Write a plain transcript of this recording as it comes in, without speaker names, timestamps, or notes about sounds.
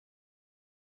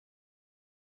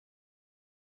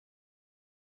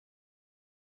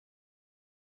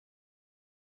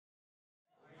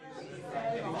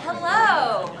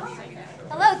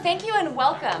Thank you and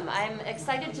welcome. I'm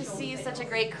excited to see such a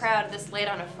great crowd this late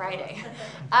on a Friday.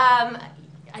 I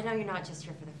know you're not just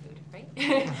here for the food,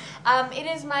 right? It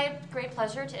is my great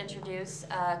pleasure to introduce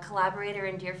a collaborator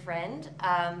and dear friend,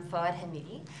 Foad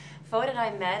Hamidi. Foad and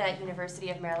I met at University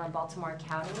of Maryland, Baltimore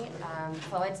County.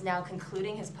 Foad's now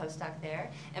concluding his postdoc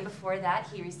there, and before that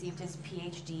he received his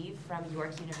PhD from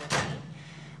York University.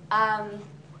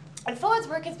 And Foad's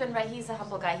work has been, he's a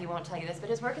humble guy, he won't tell you this, but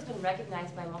his work has been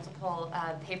recognized by multiple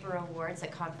paper awards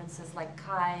at conferences like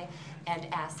CHI and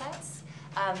Assets.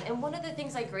 And one of the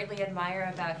things I greatly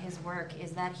admire about his work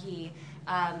is that he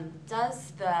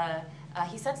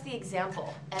he sets the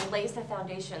example and lays the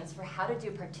foundations for how to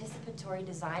do participatory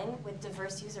design with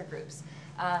diverse user groups,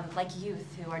 like youth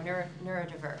who are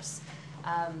neurodiverse.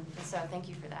 And so thank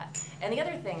you for that. And the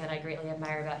other thing that I greatly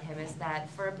admire about him is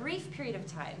that for a brief period of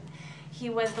time, he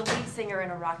was the lead singer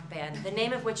in a rock band, the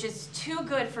name of which is too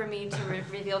good for me to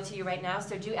reveal to you right now,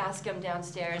 so do ask him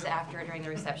downstairs after during the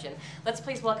reception. Let's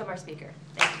please welcome our speaker.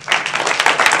 Thank you.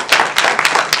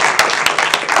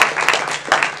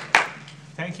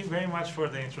 Thank you very much for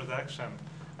the introduction.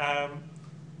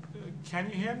 Can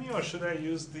you hear me, or should I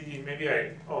use the,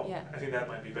 Yeah. I think that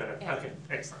might be better. Yeah. Okay,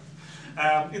 excellent.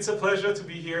 It's a pleasure to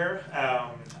be here,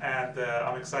 and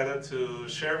I'm excited to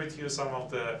share with you some of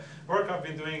the work I've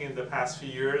been doing in the past few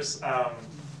years.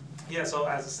 So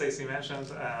as Stacy mentioned,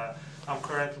 I'm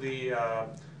currently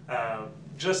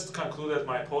just concluded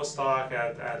my postdoc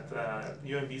at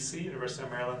UMBC, University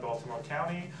of Maryland, Baltimore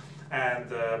County. And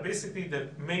basically the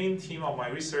main theme of my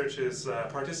research is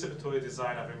participatory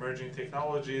design of emerging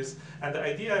technologies. And the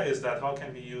idea is that how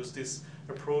can we use this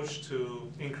approach to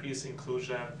increase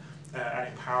inclusion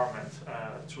and empowerment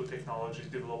through technology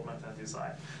development and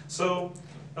design. So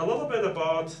a little bit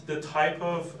about the type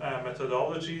of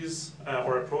methodologies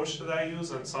or approach that I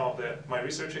use and some of my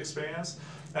research experience.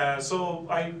 A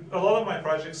lot of my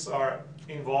projects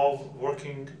involve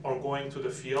working or going to the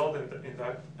field and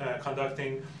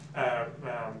conducting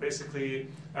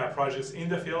projects in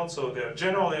the field. So the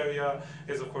general area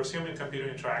is, of course, human-computer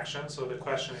interaction. So the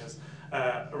question is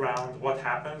around what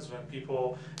happens when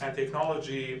people and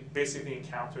technology basically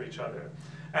encounter each other.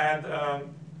 And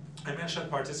I mentioned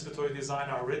participatory design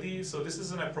already. So this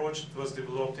is an approach that was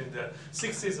developed in the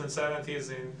 60s and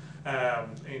 70s in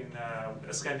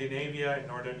Scandinavia, in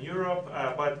Northern Europe,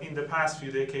 but in the past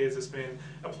few decades it's been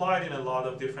applied in a lot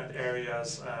of different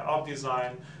areas of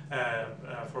design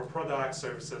for products,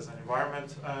 services, and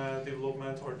environment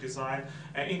development or design,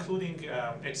 including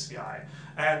HCI.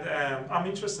 And I'm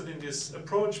interested in this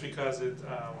approach because it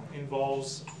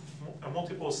involves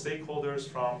multiple stakeholders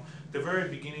from the very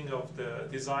beginning of the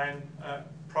design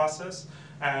process,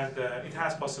 and it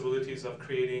has possibilities of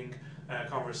creating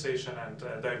conversation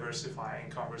and diversifying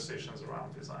conversations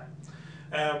around design.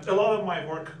 A lot of my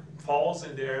work falls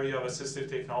in the area of assistive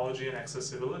technology and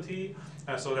accessibility.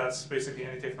 So that's basically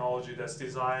any technology that's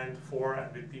designed for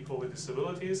and with people with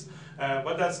disabilities.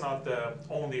 But that's not the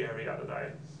only area that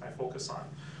I focus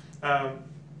on.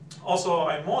 Also,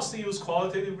 I mostly use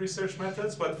qualitative research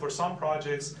methods, but for some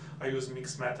projects I use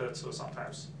mixed methods, so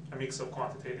sometimes a mix of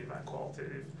quantitative and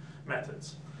qualitative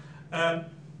methods.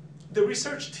 The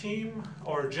research team,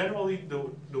 or generally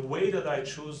the way that I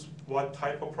choose what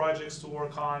type of projects to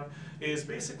work on, is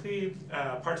basically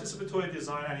participatory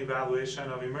design and evaluation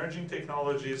of emerging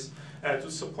technologies to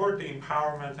support the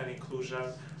empowerment and inclusion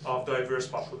of diverse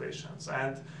populations.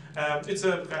 And it's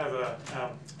a kind of a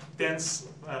dense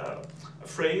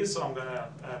phrase, so I'm going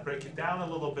to break it down a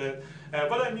little bit.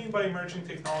 What I mean by emerging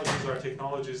technologies are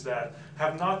technologies that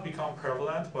have not become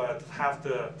prevalent but have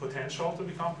the potential to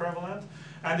become prevalent.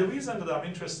 And the reason that I'm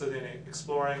interested in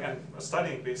exploring and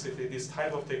studying basically these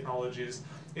type of technologies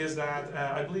is that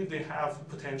I believe they have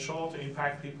potential to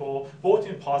impact people both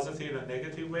in positive and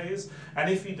negative ways. And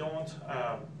if we don't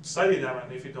study them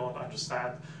and if we don't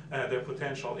understand their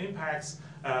potential impacts,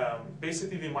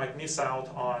 basically we might miss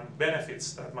out on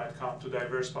benefits that might come to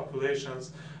diverse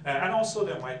populations, and also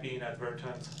there might be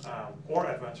inadvertent or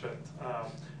advertent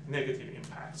negative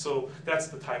impact. So that's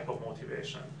the type of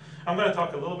motivation. I'm going to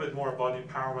talk a little bit more about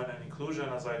empowerment and inclusion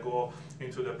as I go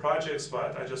into the projects,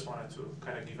 but I just wanted to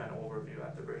kind of give an overview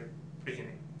at the very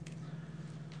beginning.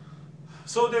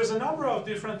 So there's a number of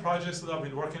different projects that I've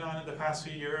been working on in the past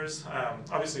few years.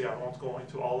 Obviously I won't go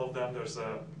into all of them.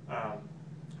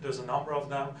 There's a number of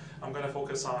them. I'm going to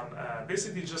focus on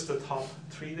basically just the top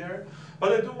 3 there.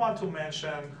 But I do want to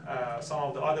mention some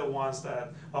of the other ones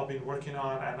that I've been working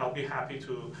on, and I'll be happy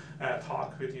to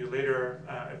talk with you later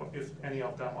if any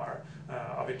of them are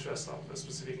of interest, of a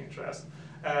specific interest.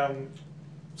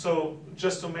 So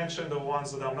just to mention the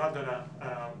ones that I'm not going to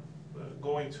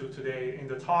go into today in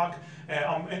the talk.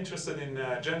 I'm interested in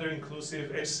gender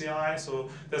inclusive HCI, so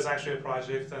there's actually a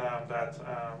project that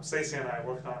Stacey and I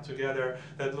worked on together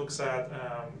that looks at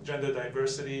gender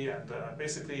diversity and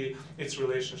basically its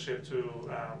relationship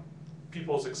to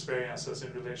people's experiences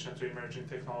in relation to emerging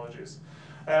technologies.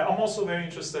 I'm also very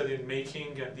interested in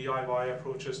making and DIY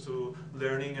approaches to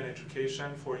learning and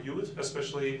education for youth,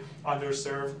 especially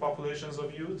underserved populations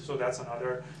of youth. So that's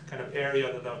another kind of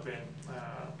area that I've been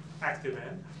active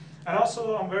in. And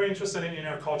also I'm very interested in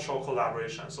intercultural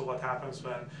collaboration. So what happens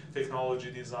when technology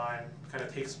design kind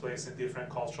of takes place in different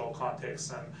cultural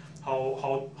contexts, and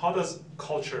how does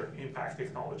culture impact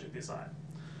technology design?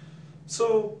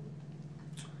 So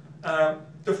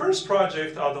the first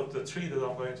project out of the three that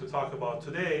I'm going to talk about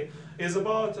today is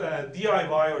about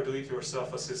DIY or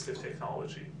do-it-yourself assistive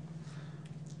technology.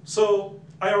 So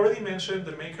I already mentioned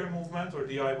the maker movement or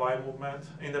DIY movement.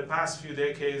 In the past few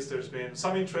decades, there's been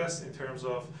some interest in terms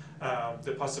of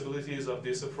the possibilities of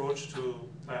this approach to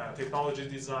technology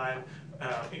design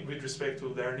with respect to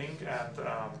learning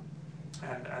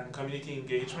and community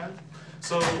engagement.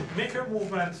 So maker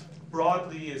movement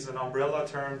broadly is an umbrella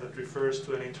term that refers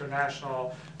to an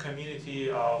international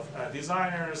community of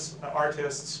designers,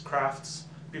 artists, crafts,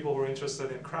 people who are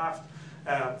interested in craft,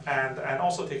 and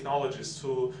also technologists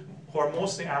who are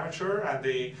mostly amateur, and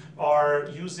they are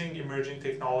using emerging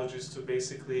technologies to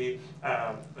basically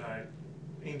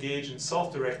engage in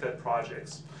self-directed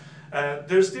projects.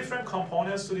 There's different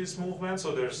components to this movement,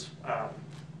 so there's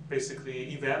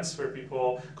basically events where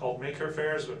people called maker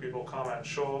fairs, where people come and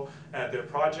show their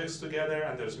projects together,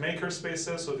 and there's maker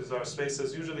spaces. So these are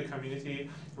spaces usually community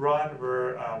run,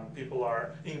 where people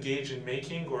are engaged in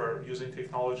making or using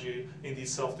technology in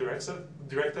these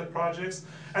self-directed projects.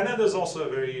 And then there's also a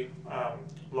very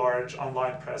large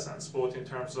online presence, both in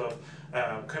terms of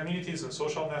communities and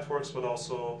social networks, but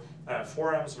also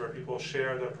forums where people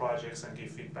share their projects and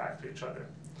give feedback to each other.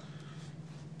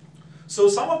 So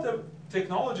some of the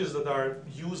technologies that are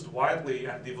used widely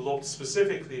and developed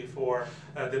specifically for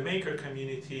the maker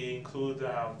community include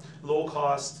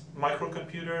low-cost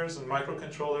microcomputers and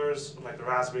microcontrollers like the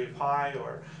Raspberry Pi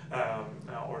or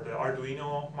the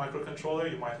Arduino microcontroller.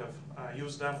 You might have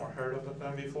used them or heard of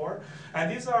them before.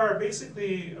 And these are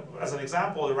basically, as an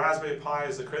example, the Raspberry Pi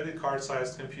is a credit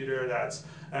card-sized computer that's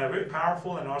very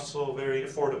powerful and also very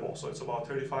affordable. So it's about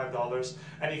 $35,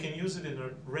 and you can use it in a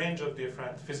range of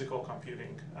different physical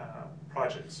computing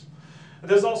projects.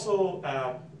 There's also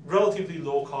relatively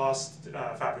low-cost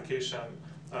fabrication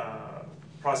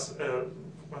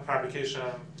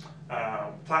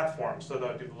platforms that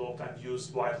are developed and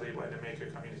used widely by the maker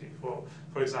community.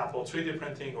 For example, 3D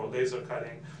printing or laser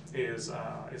cutting is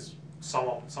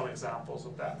some examples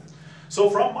of that. So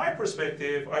from my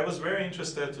perspective, I was very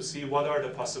interested to see what are the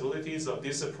possibilities of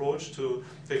this approach to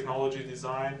technology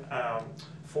design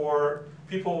for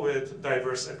people with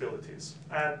diverse abilities.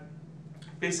 And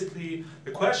basically,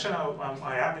 the question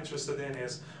I am interested in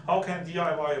is, how can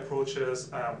DIY approaches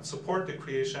support the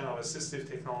creation of assistive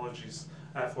technologies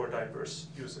for diverse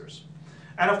users?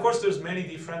 And of course, there's many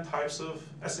different types of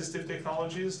assistive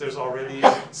technologies. There's already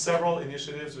several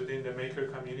initiatives within the maker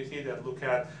community that look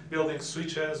at building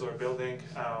switches or building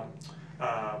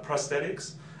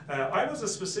prosthetics. I was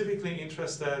specifically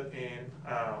interested in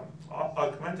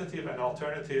augmentative and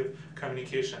alternative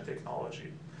communication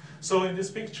technology. So in this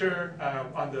picture,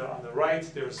 on the right,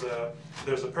 there's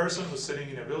a person who's sitting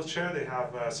in a wheelchair. They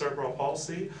have cerebral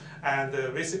palsy, and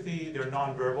basically they're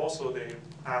nonverbal, so they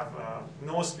have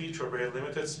no speech or very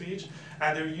limited speech,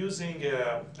 and they're using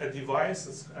a device.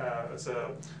 It's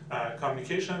a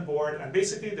communication board, and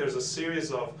basically there's a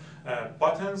series of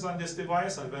buttons on this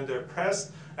device, and when they're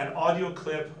pressed, an audio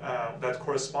clip that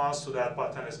corresponds to that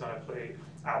button is going to play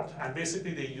out. And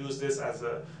basically they use this as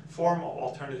a form of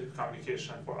alternative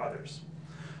communication for others.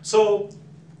 So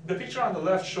the picture on the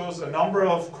left shows a number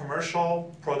of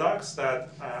commercial products that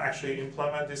actually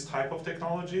implement this type of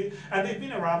technology, and they've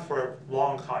been around for a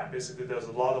long time. Basically there's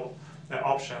a lot of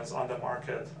options on the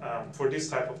market for this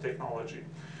type of technology.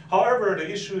 However, the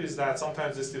issue is that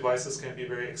sometimes these devices can be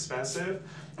very expensive,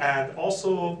 and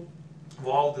also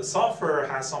while the software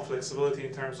has some flexibility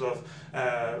in terms of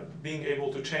being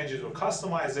able to change it or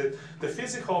customize it, the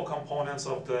physical components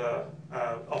of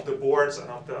the boards and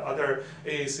of the other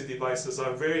AAC devices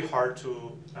are very hard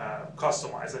to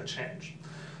customize and change.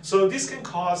 So this can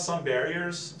cause some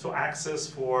barriers to access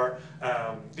for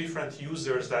different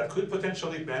users that could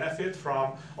potentially benefit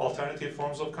from alternative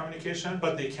forms of communication,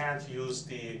 but they can't use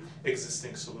the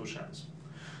existing solutions.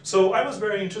 So I was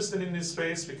very interested in this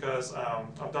space because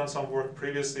I've done some work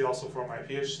previously also for my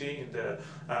PhD in the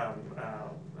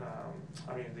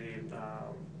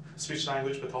speech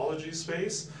language pathology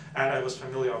space, and I was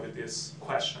familiar with this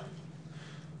question.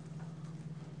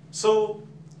 So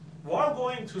while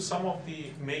going to some of the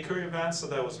maker events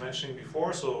that I was mentioning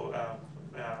before, so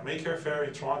Maker Faire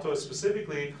in Toronto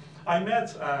specifically, I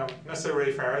met Mr.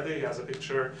 Ray Faraday. He has a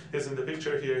picture, he's in the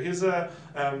picture here. He's a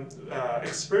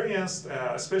experienced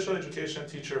special education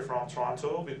teacher from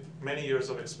Toronto with many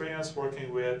years of experience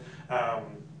working with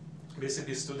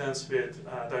basically students with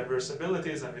diverse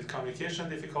abilities and with communication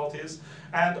difficulties.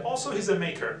 And also he's a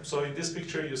maker. So in this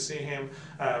picture you see him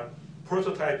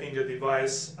prototyping a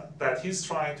device that he's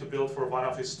trying to build for one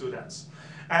of his students.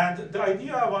 And the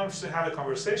idea I wanted to have a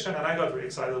conversation, and I got very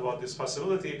excited about this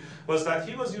possibility, was that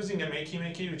he was using a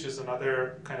Makey, which is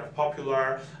another kind of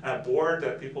popular board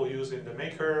that people use in the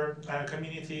maker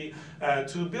community,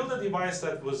 to build a device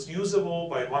that was usable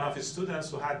by one of his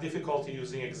students who had difficulty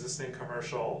using existing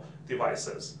commercial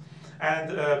devices.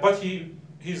 And but he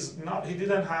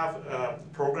didn't have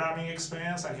programming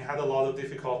experience, and he had a lot of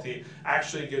difficulty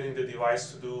actually getting the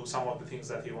device to do some of the things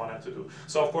that he wanted to do.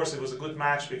 So of course it was a good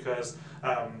match because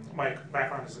my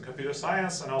background is in computer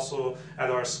science, and also at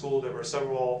our school there were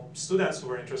several students who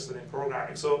were interested in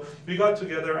programming. So we got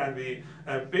together and we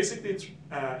basically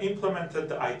implemented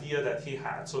the idea that he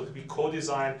had. So we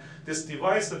co-designed this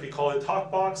device that we call a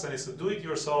TalkBox, and it's a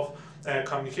do-it-yourself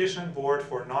communication board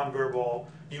for nonverbal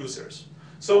users.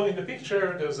 So in the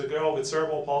picture, there's a girl with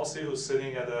cerebral palsy who's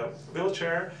sitting at a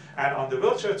wheelchair, and on the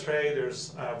wheelchair tray,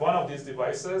 there's one of these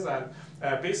devices, and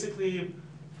basically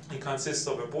it consists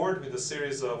of a board with a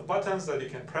series of buttons that you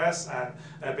can press, and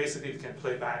basically it can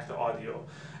play back the audio.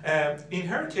 In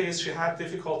her case, she had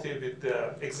difficulty with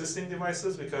the existing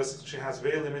devices because she has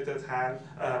very limited hand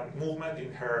movement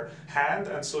in her hand,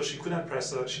 and so she can't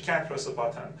press a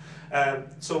button.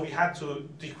 So we had to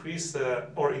decrease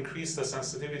or increase the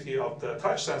sensitivity of the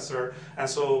touch sensor, and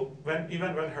so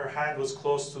even when her hand was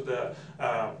close to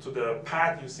the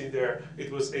pad you see there, it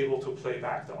was able to play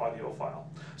back the audio file.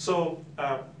 So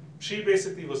she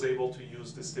basically was able to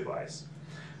use this device.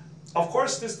 Of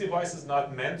course, this device is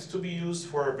not meant to be used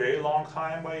for a very long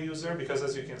time by a user because,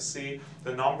 as you can see,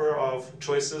 the number of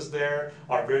choices there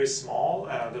are very small.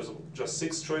 There's just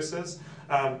 6 choices,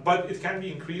 but it can be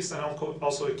increased, and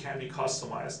also it can be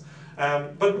customized.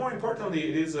 But more importantly,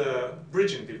 it is a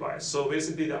bridging device. So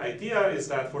basically the idea is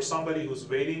that for somebody who's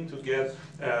waiting to get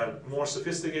a more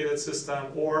sophisticated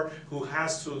system, or who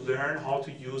has to learn how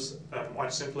to use a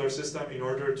much simpler system in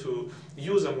order to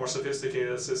use a more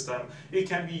sophisticated system, it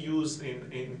can be used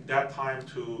in that time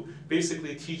to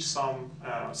basically teach some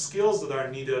skills that are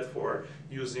needed for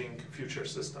using future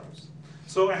systems.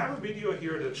 So I have a video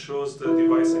here that shows the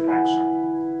device in action.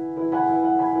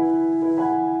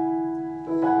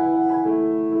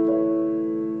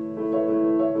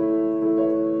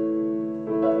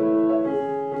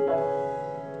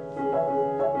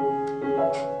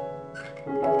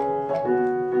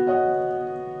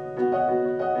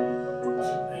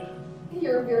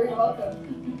 You're very welcome.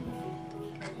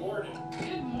 Good morning.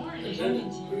 Good morning.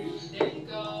 Attendance, please. There you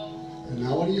go. And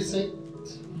now what do you say?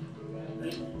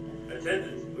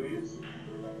 Attendance, please.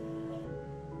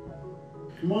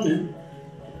 Come on in.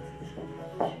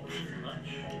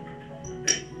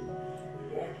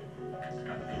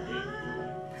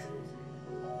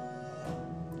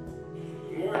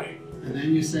 Good morning. And then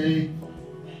you say,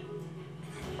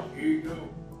 Here you go.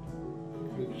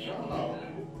 good job.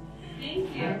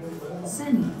 Thank you.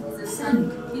 Sunny. Is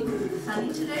it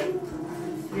sunny today?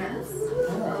 Yes.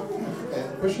 Okay,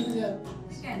 push it again.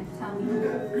 Again, tell me.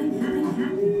 I'm happy.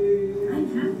 I'm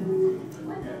happy.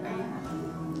 What are you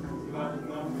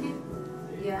happy?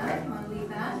 Yeah, want to leave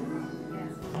that?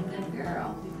 Yes. Good girl.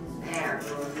 There.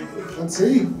 Let's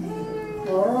see.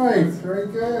 All right, very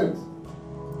good.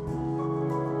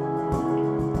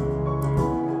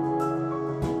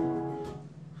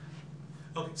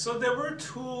 Okay, so there were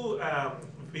 2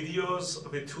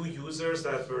 videos with 2 users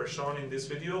that were shown in this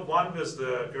video. One was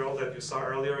the girl that you saw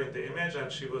earlier in the image, and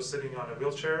she was sitting on a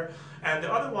wheelchair. And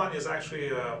the other one is actually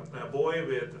a boy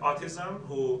with autism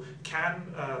who can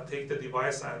take the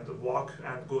device and walk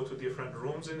and go to different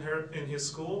rooms in his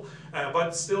school,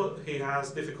 but still he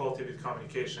has difficulty with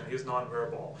communication. He's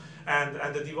nonverbal.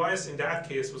 And the device in that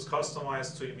case was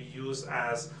customized to be used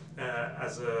as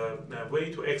a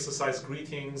way to exercise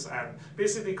greetings and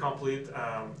basically complete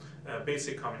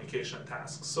basic communication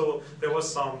tasks. So there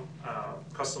was some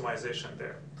customization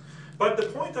there. But the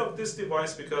point of this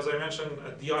device, because I mentioned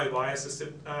DIY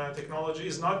assistive technology,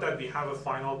 is not that we have a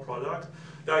final product.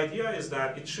 The idea is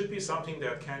that it should be something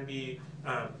that can be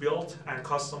built and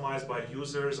customized by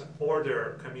users or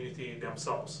their community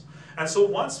themselves. And so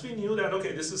once we knew that,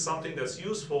 okay, this is something that's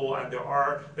useful, and there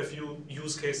are a few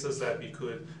use cases that we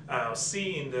could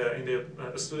see in the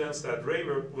students that Ray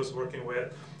was working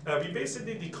with, we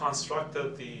basically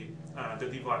deconstructed the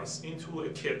device into a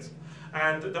kit.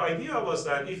 And the idea was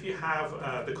that if you have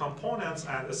the components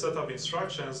and a set of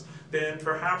instructions, then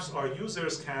perhaps our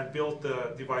users can build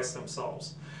the device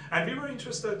themselves. And we were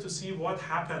interested to see what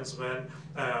happens when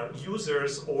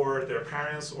users or their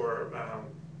parents or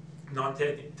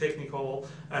non-technical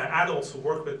adults who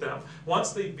work with them,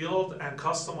 once they build and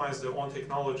customize their own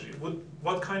technology,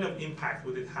 what kind of impact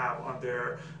would it have on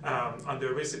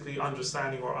their basically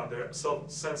understanding or on their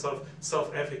sense of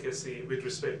self-efficacy with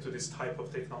respect to this type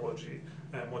of technology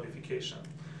modification?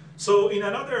 So in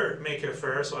another Maker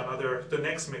Faire, the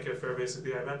next Maker Faire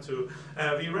basically I went to,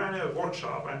 we ran a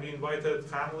workshop and we invited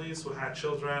families who had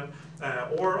children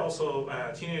or also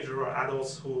teenagers or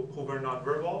adults who were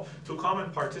nonverbal to come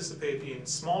and participate in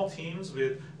small teams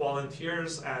with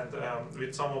volunteers and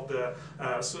with some of the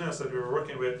students that we were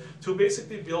working with to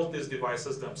basically build these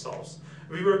devices themselves.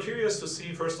 We were curious to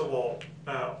see, first of all,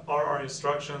 are our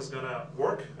instructions going to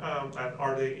work and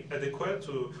are they adequate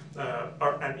to,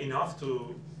 and enough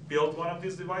to build one of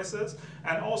these devices,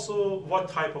 and also what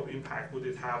type of impact would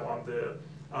it have on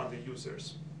the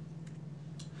users.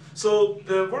 So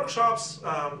the workshops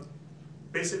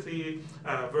basically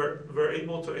were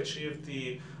able to achieve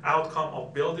the outcome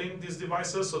of building these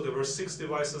devices. So there were 6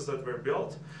 devices that were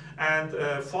built. And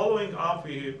following up,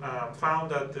 we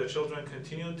found that the children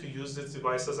continued to use these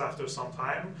devices after some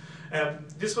time.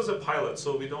 This was a pilot,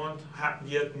 so we don't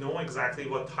yet know exactly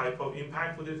what type of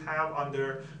impact would it have on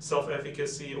their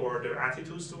self-efficacy or their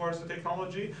attitudes towards the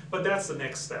technology, but that's the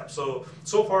next step. So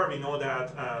far we know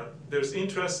that there's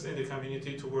interest in the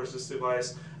community towards this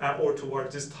device or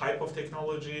towards this type of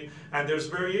technology, and there's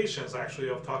variations actually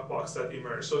of TalkBox that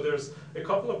emerge. So there's a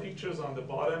couple of pictures on the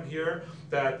bottom here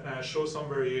that show some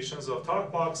variations of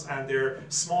TalkBox and their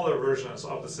smaller versions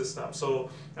of the system. So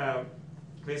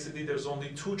basically there's only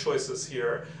 2 choices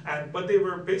here, but they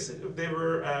were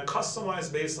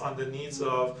customized based on the needs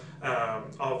of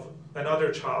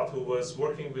another child who was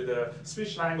working with a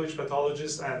speech-language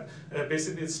pathologist, and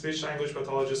basically the speech-language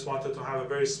pathologist wanted to have a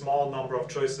very small number of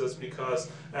choices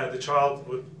because the child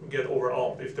would get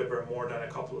overwhelmed if there were more than a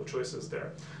couple of choices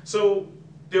there. So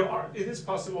it is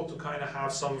possible to kind of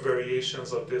have some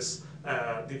variations of this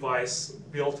device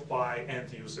built by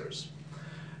end users.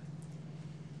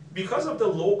 Because of the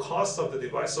low cost of the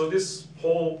device, so this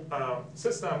whole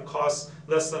system costs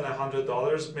less than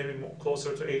 $100, maybe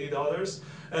closer to $80.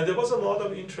 And there was a lot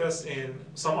of interest in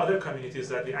some other communities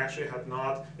that we actually had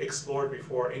not explored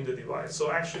before in the device.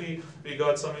 So actually, we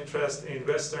got some interest in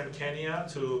Western Kenya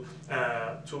to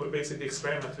basically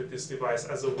experiment with this device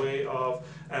as a way of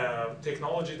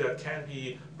technology that can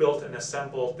be built and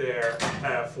assembled there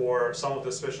for some of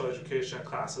the special education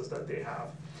classes that they have.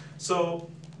 So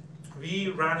we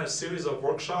ran a series of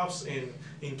workshops in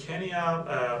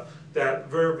Kenya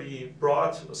where we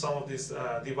brought some of these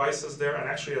devices there, and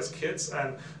actually as kits,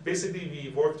 and basically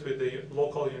we worked with the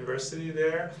local university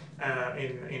there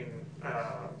in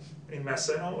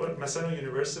Maseno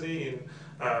University in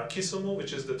Kisumu,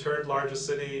 which is the 3rd largest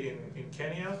city in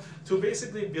Kenya, to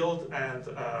basically build and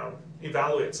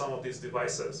evaluate some of these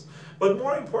devices. But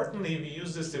more importantly, we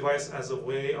use this device as a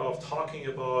way of talking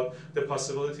about the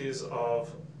possibilities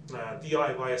of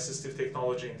DIY assistive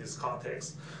technology in this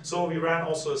context. So we ran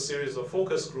also a series of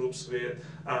focus groups with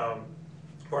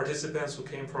participants who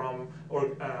came from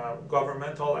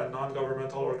governmental and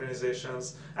non-governmental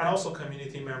organizations, and also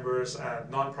community members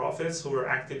and nonprofits who were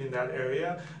active in that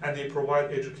area, and they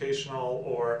provide educational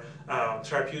or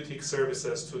therapeutic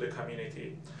services to the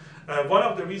community. One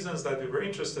of the reasons that we were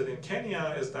interested in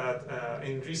Kenya is that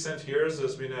in recent years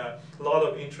there's been a lot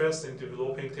of interest in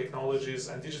developing technologies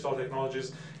and digital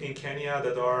technologies in Kenya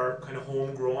that are kind of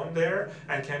homegrown there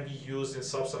and can be used in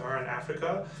sub-Saharan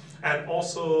Africa. And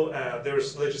also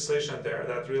there's legislation there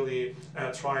that really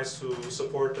tries to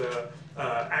support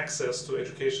access to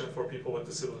education for people with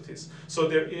disabilities. So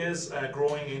there is a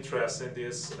growing interest in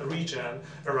this region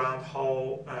around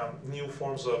how new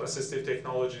forms of assistive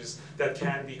technologies that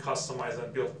can be customized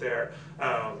and built there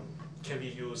can be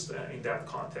used in that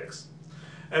context.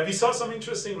 And we saw some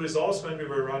interesting results when we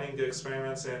were running the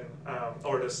experiments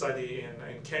or the study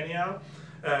in Kenya.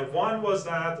 One was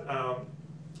that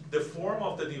the form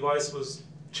of the device was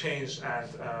changed,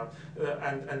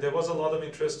 and there was a lot of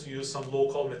interest to use some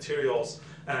local materials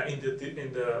in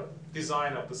the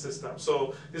design of the system.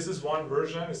 So this is one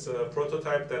version. It's a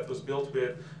prototype that was built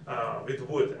with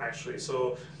wood, actually.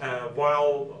 So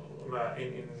while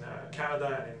in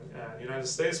Canada and in United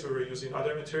States, we were using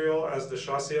other material as the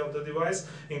chassis of the device.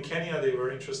 In Kenya, they were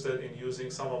interested in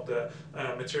using some of the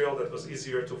material that was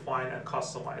easier to find and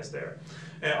customize there.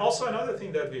 And also another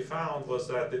thing that we found was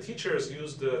that the teachers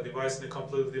used the device in a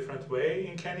completely different way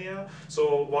in Kenya.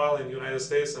 So while in the United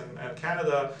States and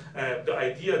Canada, the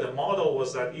idea, the model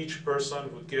was that each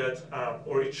person would get,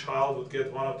 or each child would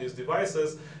get one of these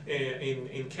devices.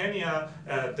 In Kenya,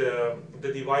 the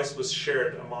device was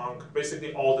shared among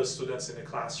basically all the students in the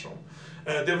classroom.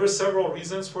 There were several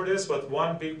reasons for this, but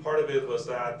one big part of it was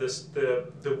that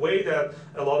the way that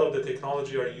a lot of the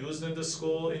technology are used in the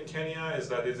school in Kenya is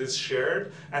that it is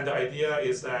shared, and the idea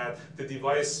is that the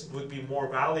device would be more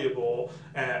valuable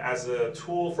as a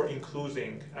tool for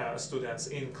including students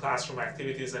in classroom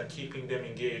activities and keeping them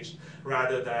engaged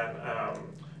rather than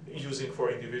using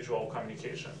for individual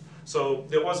communication. So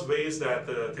there was ways that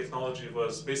the technology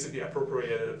was basically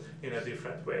appropriated in a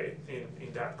different way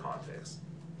in that context.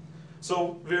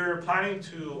 So we're planning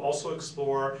to also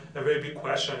explore a very big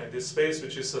question in this space,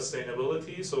 which is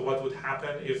sustainability. So what would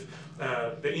happen if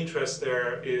the interest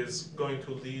there is going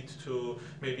to lead to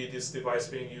maybe this device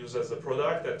being used as a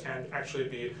product that can actually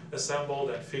be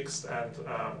assembled and fixed and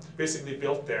basically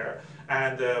built there.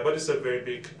 And but it's a very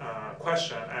big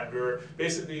question, and we're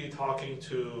basically talking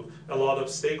to a lot of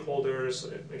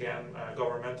stakeholders, again,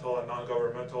 governmental and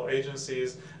non-governmental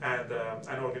agencies and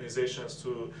organizations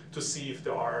to see if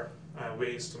there are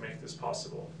ways to make this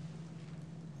possible.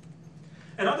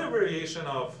 Another variation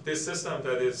of this system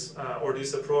that is, or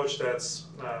this approach that's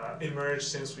emerged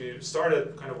since we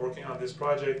started kind of working on this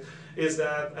project is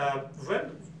that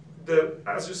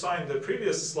as you saw in the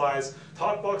previous slides,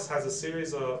 TalkBox has a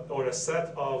series of, or a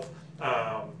set of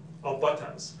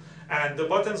buttons. And the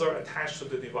buttons are attached to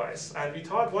the device. And we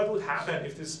thought, what would happen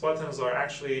if these buttons are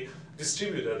actually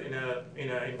distributed in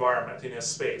an environment, in a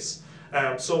space?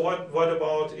 So what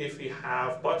about if we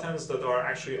have buttons that are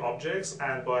actually objects,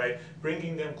 and by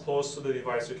bringing them close to the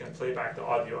device, we can play back the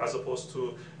audio as opposed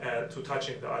to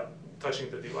touching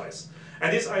the device.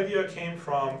 And this idea came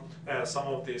from some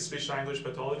of the speech-language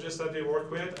pathologists that we work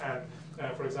with. And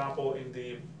for example, in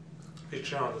the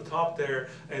picture on the top there,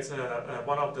 it's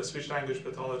one of the speech-language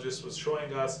pathologists was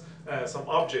showing us some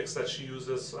objects that she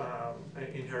uses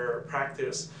in her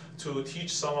practice to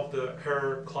teach some of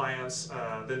her clients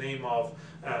the name of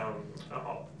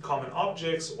common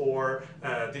objects or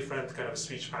different kind of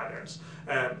speech patterns.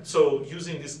 So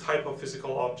using this type of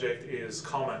physical object is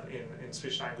common in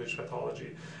speech-language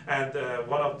pathology. And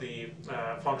one of the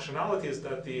functionalities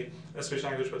that the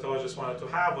speech-language pathologist wanted to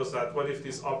have was that what if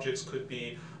these objects could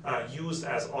be used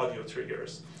as audio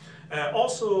triggers.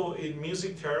 Also in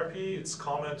music therapy, it's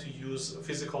common to use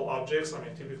physical objects, I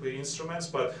mean typically instruments,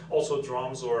 but also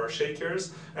drums or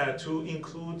shakers to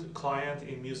include client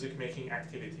in music making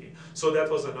activity. So that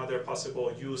was another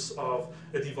possible use of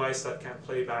a device that can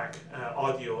play back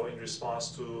audio in response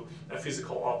to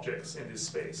physical objects in this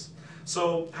space.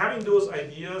 So having those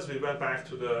ideas, we went back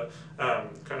to the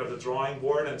kind of the drawing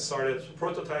board and started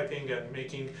prototyping and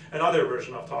making another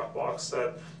version of TalkBox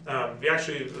that we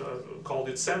actually called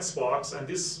it SenseBox. And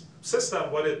this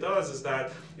system, what it does is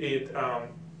that it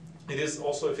is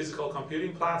also a physical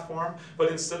computing platform,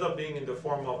 but instead of being in the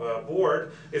form of a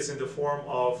board, it's in the form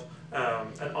of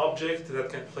an object that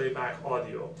can play back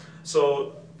audio.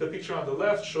 So the picture on the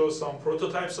left shows some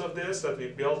prototypes of this that we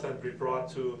built and we brought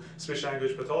to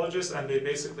speech-language pathologists, and they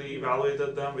basically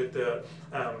evaluated them with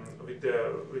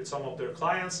some of their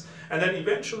clients, and then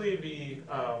eventually we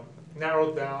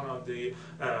narrowed down on the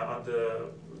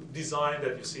design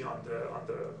that you see on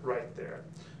the right there.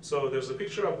 So there's a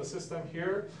picture of the system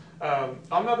here.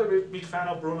 I'm not a big fan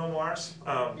of Bruno Mars,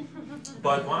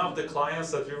 but one of the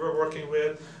clients that we were working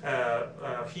with,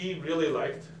 he really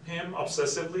liked him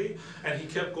obsessively, and he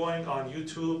kept going on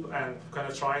YouTube and kind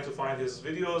of trying to find his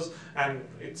videos, and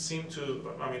it seemed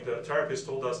to, I mean, the therapist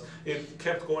told us, it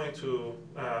kept going to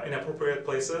inappropriate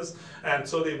places, and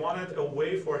so they wanted a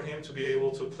way for him to be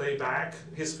able to play back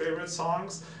his favorite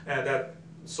songs that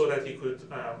so that he could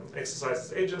exercise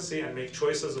his agency and make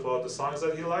choices about the songs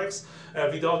that he likes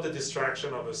without the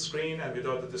distraction of a screen and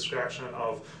without the distraction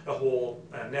of a whole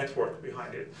network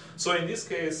behind it. So in this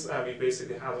case, we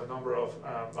basically have a number of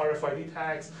RFID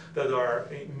tags that are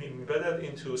embedded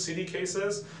into CD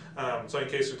cases. So in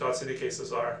case you thought CD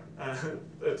cases are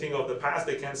a thing of the past,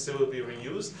 they can still be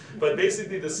reused. But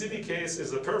basically the CD case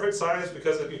is the perfect size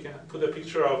because you can put a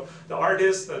picture of the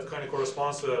artist that kind of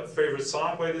corresponds to a favorite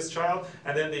song by this child,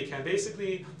 and then they can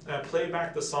basically play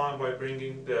back the song by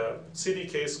bringing the CD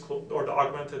case or the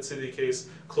augmented CD case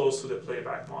close to the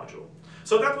playback module.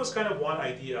 So that was kind of one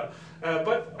idea.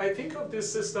 But I think of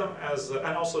this system as,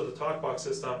 and also the TalkBox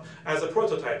system, as a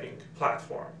prototyping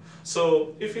platform.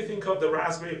 So if you think of the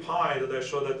Raspberry Pi that I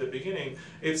showed at the beginning,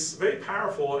 it's very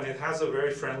powerful and it has a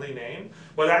very friendly name,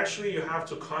 but actually you have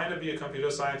to kind of be a computer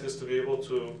scientist to be able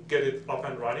to get it up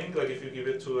and running. Like if you give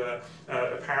it to a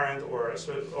parent or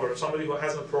somebody who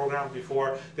hasn't programmed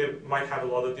before, they might have a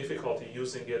lot of difficulty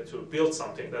using it to build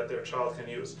something that their child can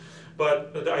use.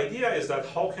 But the idea is that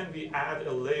how can we add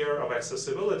a layer of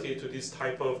accessibility to these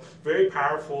type of very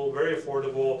powerful, very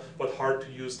affordable, but hard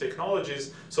to use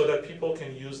technologies so that people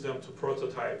can use them to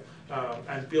prototype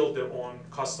and build their own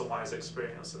customized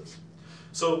experiences.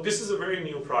 So this is a very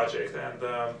new project, and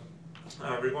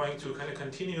we're going to kind of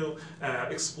continue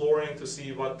exploring to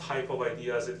see what type of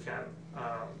ideas it can,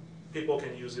 people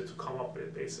can use it to come up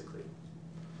with, basically.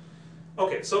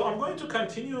 Okay, so I'm going to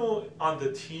continue on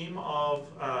the theme of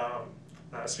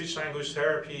speech-language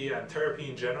therapy and therapy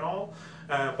in general.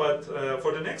 But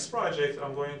for the next project,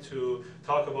 I'm going to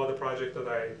talk about a project that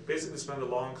I basically spent a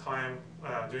long time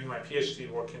during my PhD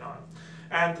working on.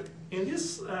 And in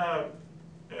this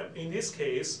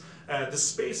case, the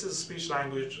space is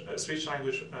speech-language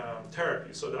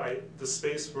therapy. So the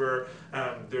space where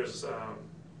there's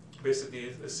basically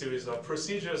a series of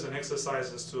procedures and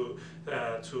exercises to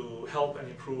help and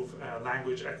improve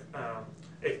language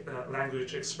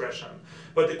expression.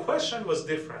 But the question was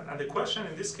different, and the question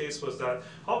in this case was that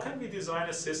how can we design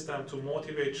a system to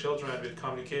motivate children with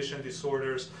communication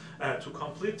disorders to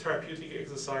complete therapeutic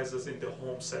exercises in the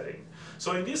home setting?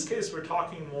 So in this case, we're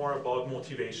talking more about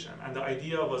motivation, and the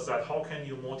idea was that how can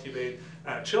you motivate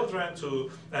children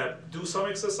to do some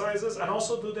exercises and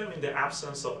also do them in the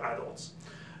absence of adults.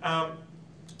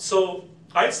 So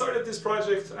I started this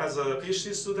project as a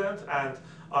PhD student, and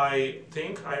I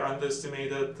think I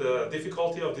underestimated the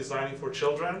difficulty of designing for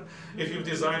children. If you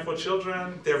design for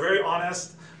children, they're very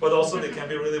honest, but also they can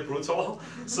be really brutal.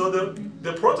 So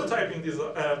the prototyping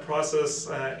process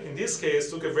in this case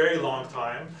took a very long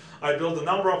time. I built a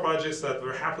number of projects that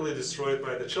were happily destroyed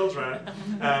by the children,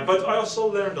 but I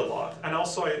also learned a lot. And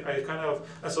also I kind of,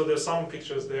 so there's some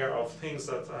pictures there of things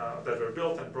that were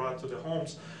built and brought to the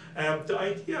homes. The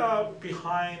idea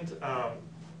behind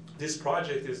this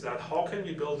project is that how can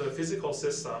we build a physical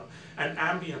system, an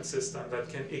ambient system that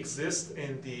can exist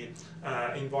in the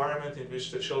environment in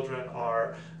which the children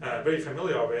are very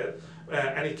familiar with,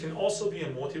 and it can also be a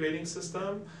motivating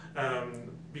system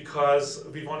because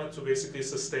we wanted to basically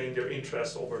sustain their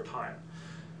interest over time.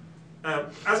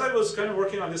 As I was kind of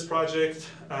working on this project,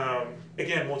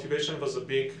 again, motivation was a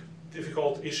big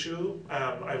difficult issue.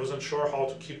 I wasn't sure how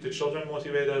to keep the children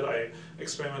motivated. I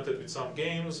experimented with some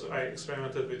games. I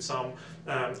experimented with some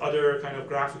other kind of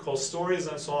graphical stories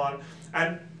and so on.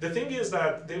 And the thing is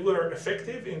that they were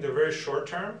effective in the very short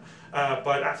term,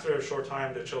 but after a short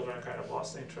time, the children kind of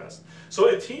lost interest. So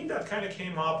a team that kind of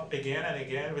came up again and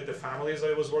again with the families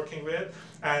I was working with,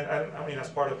 and I mean, as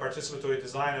part of participatory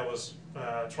design, I was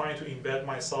trying to embed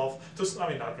myself, I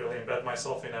mean, not really embed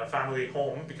myself in a family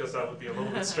home, because that would be a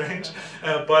little bit strange,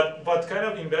 but kind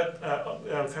of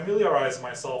embed, familiarize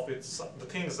myself with the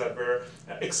things that were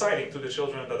exciting to the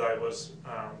children that I was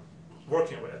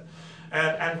working with.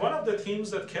 And one of the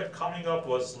themes that kept coming up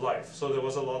was life. So there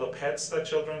was a lot of pets that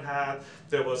children had,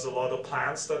 there was a lot of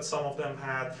plants that some of them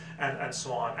had, and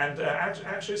so on. And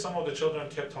actually some of the children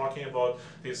kept talking about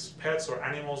these pets or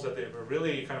animals that they were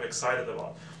really kind of excited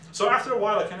about. So after a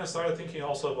while, I kind of started thinking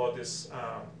also about this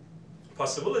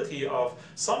possibility of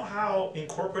somehow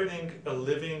incorporating a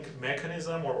living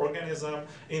mechanism or organism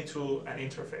into an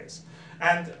interface.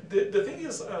 And the thing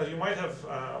is, you might have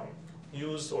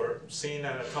used or seen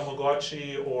a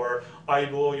Tamagotchi or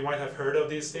Aibo, you might have heard of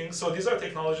these things. So these are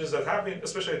technologies that have been,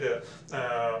 especially the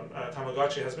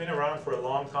Tamagotchi has been around for a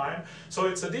long time. So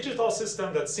it's a digital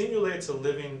system that simulates a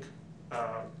living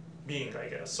being, I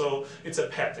guess. So it's a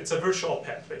pet, it's a virtual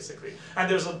pet basically.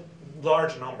 And there's a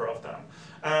large number of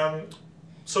them.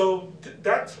 So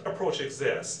that approach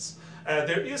exists.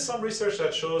 There is some research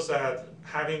that shows that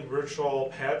having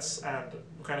virtual pets and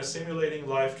kind of simulating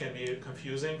life can be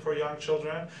confusing for young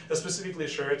children. Specifically,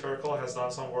 Sherry Turkle has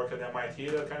done some work at MIT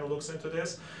that kind of looks into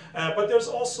this. But there's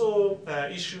also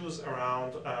issues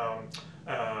around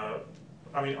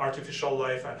artificial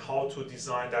life and how to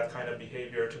design that kind of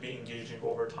behavior to be engaging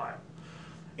over time.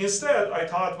 Instead, I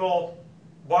thought, well,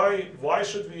 why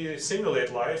should we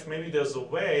simulate life? Maybe there's a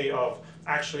way of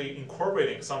actually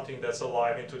incorporating something that's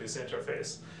alive into this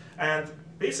interface. And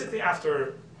basically,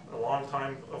 after a long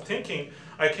time of thinking,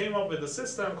 I came up with a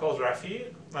system called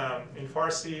Rafi. In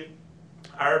Farsi,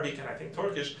 Arabic, and I think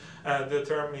Turkish, the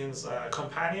term means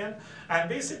companion. And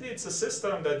basically, it's a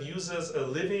system that uses a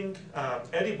living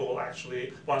edible,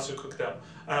 actually, once you cook them,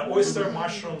 oyster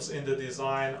mushrooms in the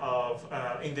design of,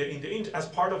 as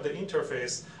part of the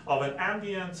interface of an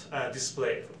ambient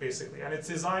display, basically. And it's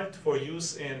designed for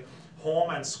use in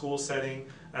home and school setting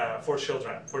for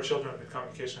children with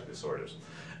communication disorders.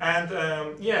 And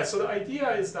so the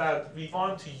idea is that we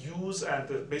want to use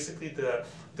basically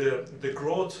the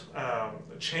growth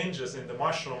changes in the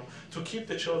mushroom to keep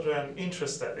the children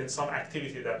interested in some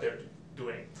activity that they're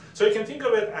doing. So you can think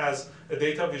of it as a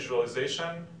data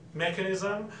visualization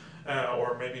mechanism,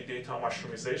 or maybe data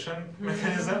mushroomisation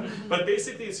mechanism, but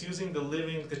basically it's using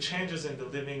the changes in the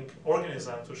living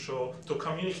organism to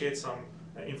communicate some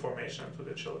information to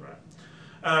the children.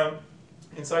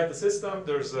 Inside the system,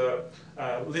 there's a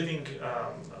living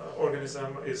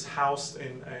organism is housed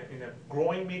in a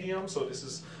growing medium. So this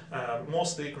is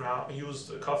mostly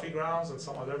used coffee grounds and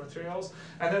some other materials.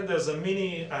 And then there's a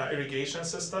mini irrigation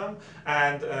system,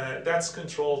 and that's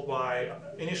controlled by,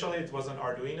 initially it was an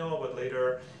Arduino, but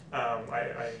later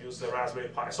I used the Raspberry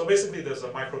Pi. So basically there's a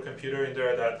microcomputer in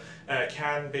there that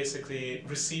can basically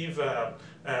receive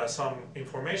some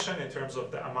information in terms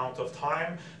of the amount of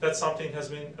time that something has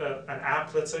been, an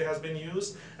app, let's say, has been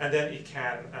used, and then it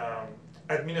can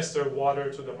administer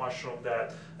water to the mushroom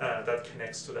that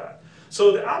connects to that.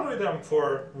 So the algorithm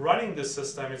for running this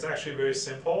system is actually very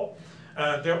simple.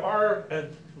 There are a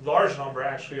large number,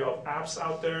 actually, of apps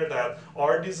out there that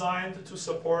are designed to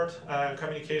support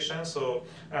communication. So,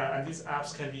 and these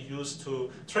apps can be used to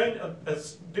train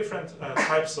different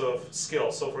types of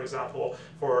skills. So, for example,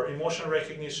 for emotion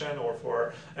recognition, or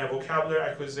for vocabulary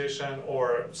acquisition,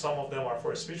 or some of them are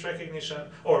for speech recognition,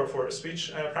 or for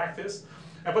speech practice.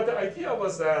 But the idea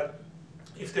was that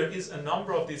if there is a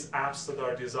number of these apps that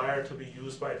are desired to be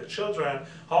used by the children,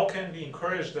 how can we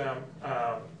encourage them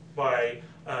by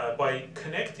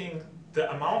connecting the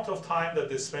amount of time that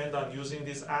they spend on using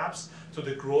these apps to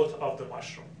the growth of the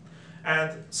mushroom.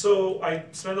 And so I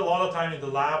spent a lot of time in the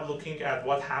lab looking at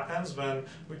what happens when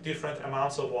different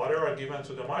amounts of water are given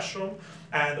to the mushroom.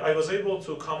 And I was able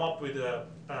to come up with a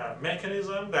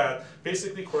mechanism that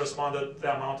basically corresponded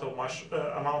the amount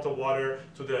of water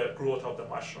to the growth of the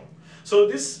mushroom. So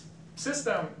this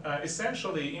system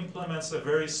essentially implements a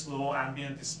very slow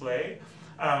ambient display.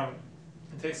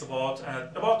 It takes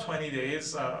about 20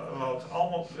 days, about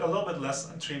almost a little bit less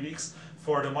than 3 weeks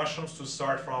for the mushrooms to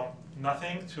start from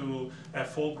nothing to a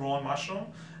full-grown mushroom.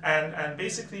 And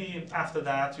basically, after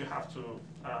that, you have to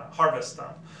harvest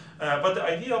them. But the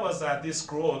idea was that this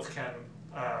growth can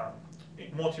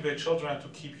motivate children to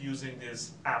keep using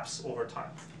these apps over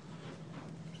time.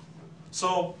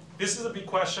 So this is a big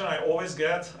question I always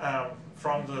get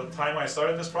from the time I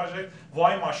started this project.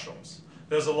 Why mushrooms?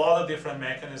 There's a lot of different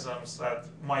mechanisms that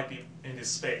might be in this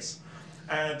space.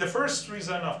 The first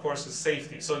reason, of course, is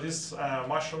safety. So these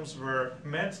mushrooms were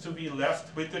meant to be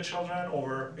left with the children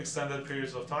over extended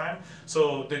periods of time,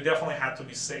 so they definitely had to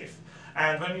be safe.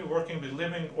 And when you're working with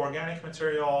living organic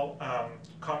material,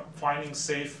 finding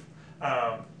safe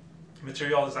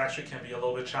material actually can be a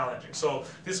little bit challenging. So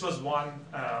this was one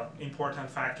important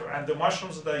factor. And the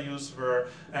mushrooms that I used were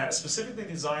specifically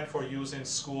designed for use in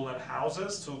school and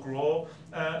houses to grow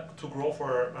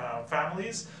for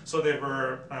families. So they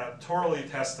were thoroughly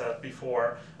tested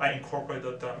before I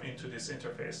incorporated them into this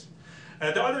interface.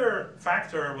 The other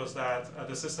factor was that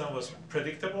the system was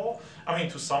predictable. I mean,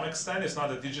 to some extent, it's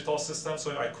not a digital system,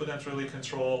 so I couldn't really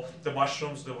control the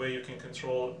mushrooms the way you can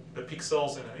control the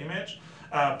pixels in an image.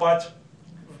 But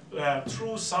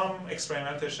through some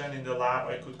experimentation in the lab,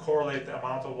 I could correlate the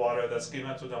amount of water that's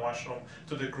given to the mushroom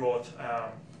to the growth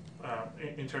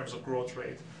in terms of growth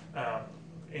rate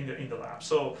in the lab.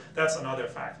 So that's another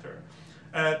factor.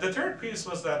 The third piece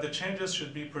was that the changes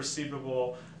should be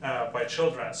perceivable by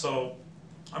children. So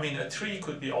I mean, a tree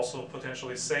could be also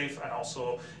potentially safe and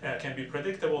also can be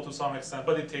predictable to some extent,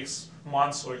 but it takes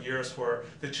months or years for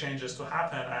the changes to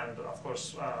happen, and of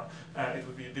course, it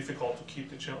would be difficult to keep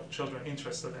the children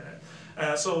interested in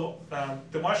it. So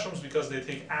the mushrooms, because they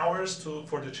take hours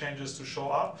for the changes to show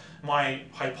up, my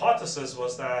hypothesis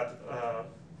was that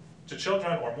the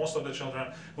children, or most of the children,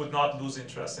 would not lose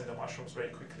interest in the mushrooms very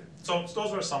quickly. So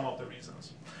those were some of the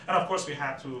reasons. And of course, we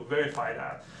had to verify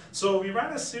that. So we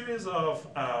ran a series of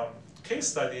case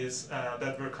studies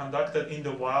that were conducted in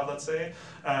the wild, let's say,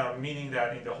 meaning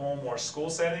that in the home or school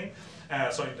setting,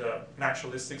 so in the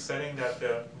naturalistic setting that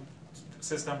the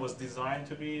system was designed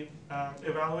to be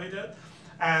evaluated.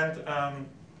 And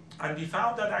we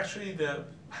found that actually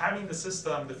having the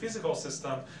system, the physical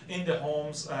system in the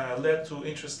homes led to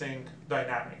interesting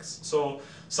dynamics. So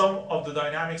some of the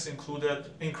dynamics included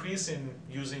increase in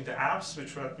using the apps,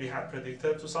 which we had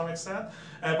predicted to some extent,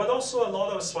 but also a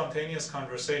lot of spontaneous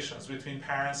conversations between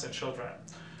parents and children.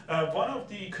 One of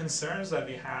the concerns that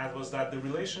we had was that the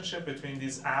relationship between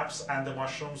these apps and the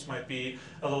mushrooms might be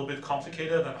a little bit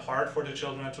complicated and hard for the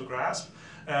children to grasp.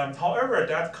 However,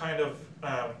 that kind of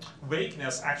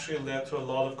vagueness actually led to a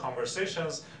lot of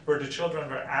conversations where the children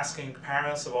were asking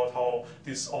parents about how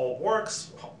this all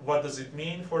works, what does it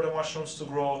mean for the mushrooms to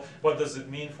grow, what does it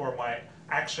mean for my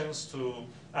actions to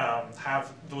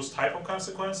have those type of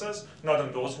consequences, not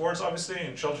in those words obviously,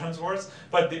 in children's words,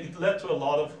 but it led to a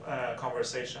lot of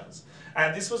conversations.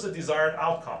 And this was a desired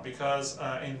outcome because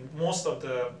in most of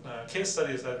the case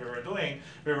studies that we were doing,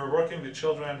 we were working with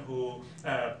children who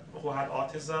had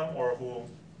autism or who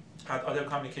had other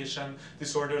communication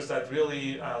disorders that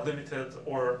really limited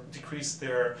or decreased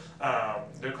their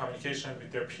communication with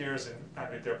their peers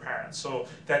and with their parents. So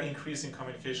that increase in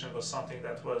communication was something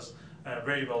that was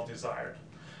very well desired.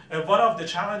 And one of the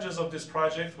challenges of this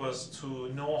project was to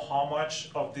know how much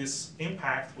of this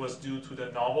impact was due to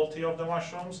the novelty of the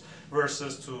mushrooms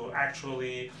versus to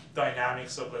actually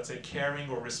dynamics of, let's say, caring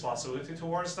or responsibility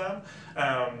towards them.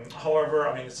 However,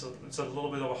 I mean, it's a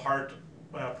little bit of a hard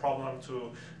problem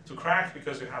to crack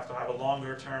because you have to have a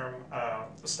longer term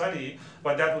study,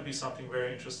 but that would be something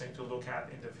very interesting to look at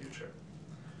in the future.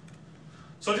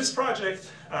 So this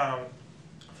project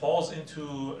falls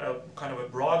into a kind of a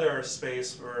broader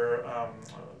space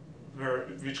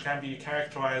which can be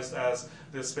characterized as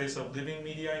the space of living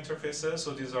media interfaces.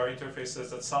 So these are interfaces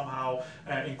that somehow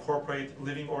incorporate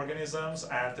living organisms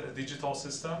and digital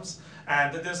systems.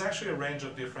 And there's actually a range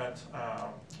of different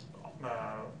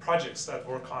projects that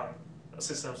work on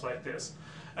systems like this.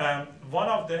 One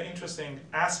of the interesting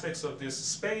aspects of this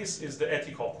space is the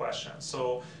ethical question.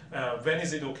 So when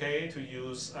is it okay to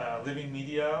use living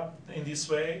media in this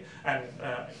way and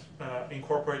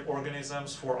incorporate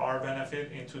organisms for our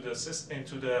benefit into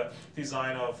the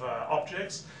design of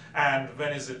objects, and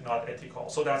when is it not ethical?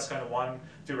 So that's kind of one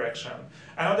direction.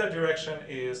 Another direction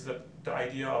is the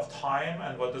idea of time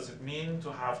and what does it mean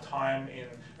to have time in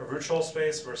a virtual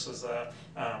space versus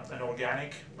an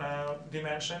organic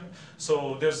dimension.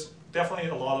 So there's definitely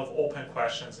a lot of open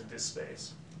questions in this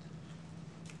space.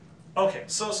 Okay,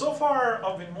 so far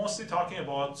I've been mostly talking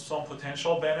about some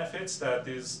potential benefits that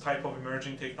these type of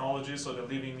emerging technologies, so the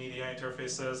living media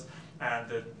interfaces and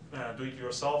the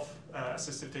do-it-yourself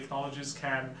assistive technologies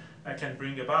can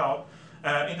bring about.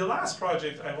 In the last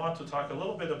project, I want to talk a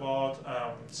little bit about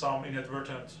some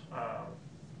inadvertent,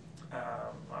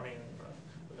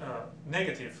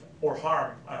 negative or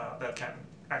harm that can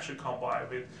actually come by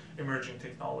with emerging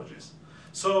technologies.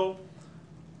 So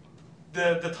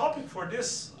the topic for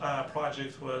this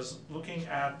project was looking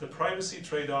at the privacy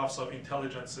trade-offs of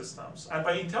intelligent systems. And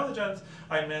by intelligent,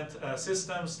 I meant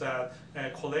systems that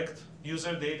collect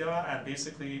user data and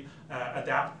basically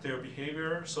adapt their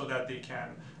behavior so that they can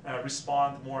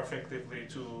respond more effectively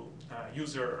to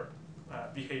user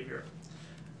behavior.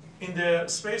 In the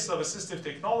space of assistive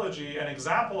technology, an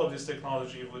example of this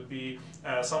technology would be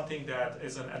something that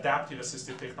is an adaptive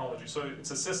assistive technology. So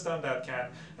it's a system that can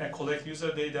collect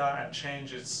user data and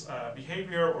change its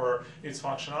behavior or its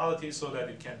functionality so that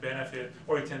it can benefit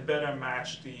or it can better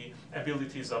match the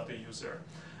abilities of the user.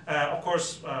 Of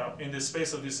course, in the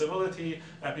space of disability,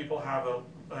 people have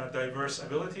diverse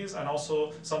abilities, and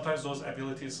also sometimes those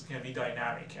abilities can be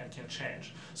dynamic and can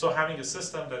change. So having a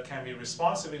system that can be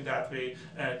responsive in that way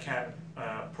can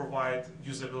provide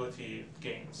usability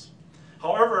gains.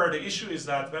 However, the issue is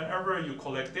that whenever you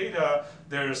collect data,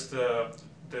 there's the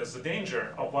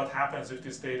danger of what happens if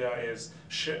this data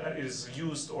is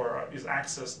used or is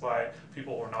accessed by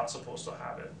people who are not supposed to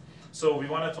have it. So we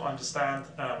wanted to understand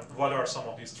what are some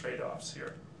of these trade-offs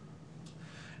here.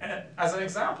 And as an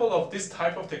example of this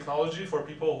type of technology for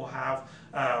people who have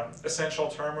essential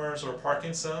tremors or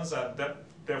Parkinson's and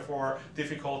therefore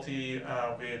difficulty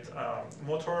with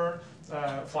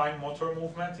fine motor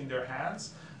movement in their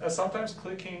hands, sometimes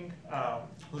clicking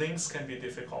links can be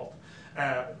difficult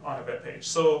on a web page.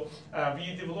 So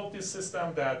we developed this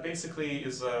system that basically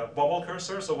is a bubble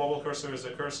cursor. So bubble cursor is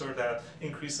a cursor that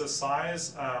increases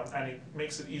size and it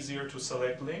makes it easier to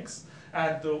select links.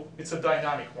 And it's a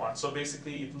dynamic one. So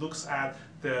basically it looks at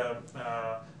the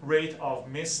rate of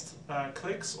missed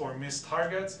clicks or missed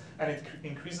targets, and it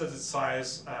increases its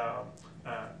size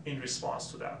in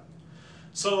response to that.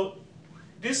 So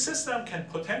this system can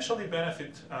potentially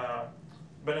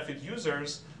benefit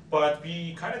users, but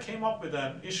we kind of came up with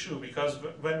an issue because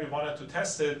when we wanted to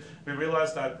test it, we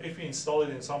realized that if we install it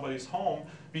in somebody's home,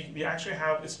 we actually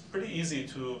have, it's pretty easy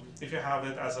to, if you have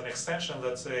it as an extension,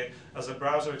 let's say as a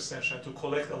browser extension, to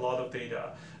collect a lot of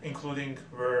data, including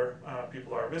where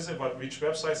people are visiting, which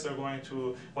websites they're going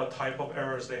to, what type of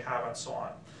errors they have, and so on.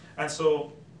 And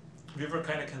so we were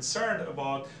kind of concerned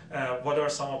about what are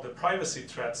some of the privacy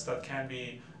threats that can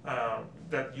be,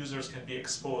 that users can be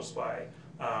exposed by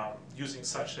using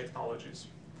such technologies.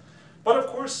 But of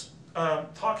course,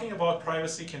 talking about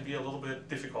privacy can be a little bit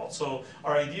difficult. So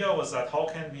our idea was that how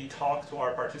can we talk to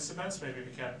our participants? Maybe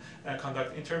we can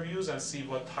conduct interviews and see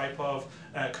what type of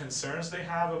concerns they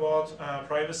have about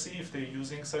privacy if they're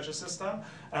using such a system.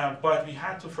 But we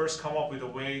had to first come up with a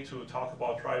way to talk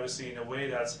about privacy in a way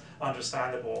that's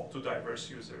understandable to diverse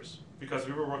users, because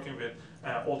we were working with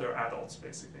older adults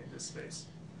basically in this space.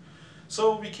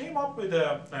 So we came up with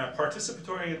a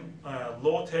participatory,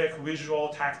 low-tech, visual,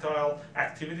 tactile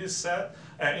activities set.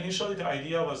 Initially, the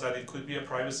idea was that it could be a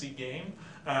privacy game,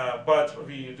 but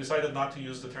we decided not to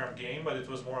use the term game, but it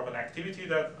was more of an activity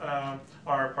that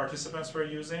our participants were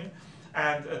using.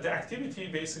 And the activity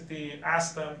basically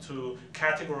asked them to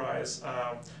categorize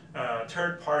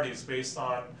third parties based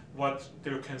on what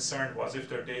their concern was, if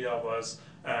their data was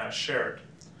shared.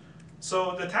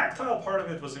 So the tactile part of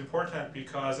it was important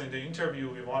because in the interview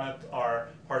we wanted our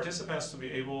participants to be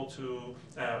able to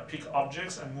pick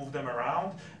objects and move them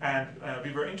around, and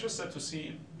we were interested to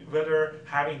see whether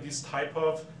having this type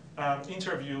of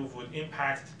interview would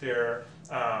impact their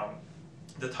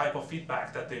the type of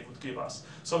feedback that they would give us.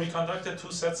 So we conducted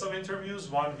two sets of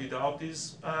interviews, one without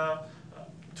these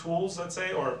tools, let's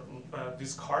say, or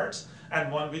these cards,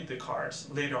 and one with the cards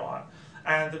later on.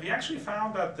 And we actually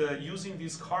found that using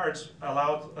these cards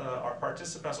allowed our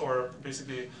participants, or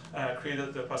basically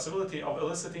created the possibility of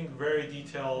eliciting very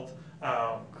detailed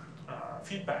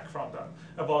feedback from them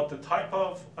about the type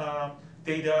of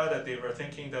data that they were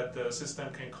thinking that the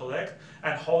system can collect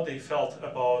and how they felt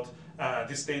about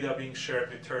this data being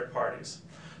shared with third parties.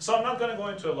 So I'm not going to go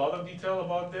into a lot of detail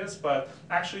about this, but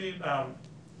actually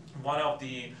one of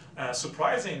the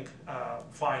surprising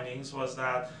findings was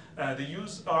that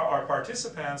our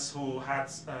participants who had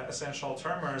essential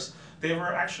tremors, they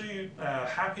were actually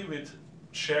happy with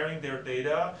sharing their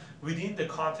data within the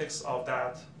context of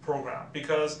that program,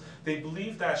 because they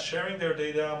believe that sharing their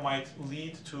data might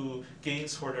lead to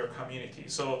gains for their community.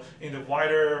 So in the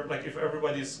wider, like if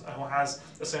everybody who has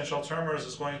essential tremors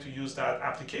is going to use that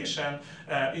application,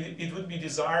 it would be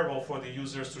desirable for the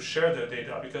users to share their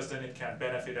data, because then it can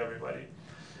benefit everybody.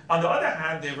 On the other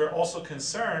hand, they were also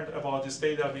concerned about this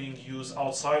data being used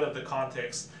outside of the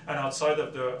context and outside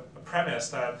of the premise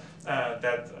that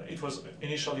it was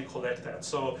initially collected.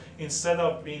 So instead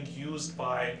of being used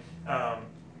by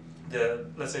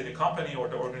let's say the company or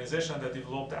the organization that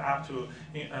developed the app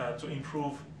to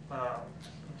improve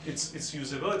its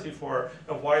usability for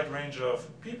a wide range of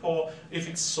people, if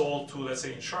it's sold to, let's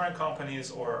say, insurance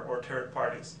companies or third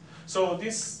parties. So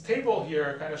this table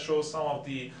here kind of shows some of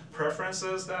the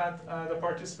preferences that the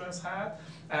participants had.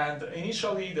 And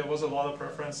initially, there was a lot of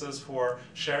preferences for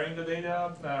sharing the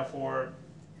data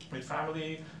with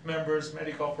family members,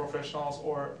 medical professionals,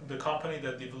 or the company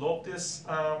that developed this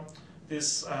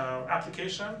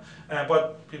application.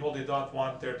 But people did not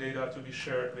want their data to be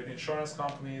shared with insurance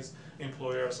companies,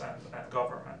 employers, and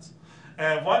governments.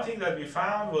 And one thing that we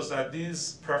found was that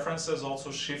these preferences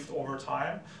also shift over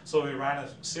time. So we ran a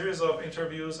series of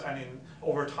interviews, and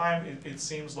over time, it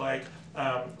seems like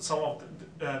some of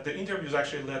the interviews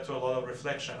actually led to a lot of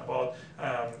reflection about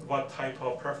what type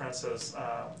of preferences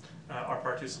our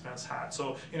participants had.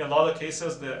 So in a lot of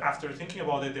cases, after thinking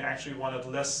about it, they actually wanted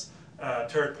less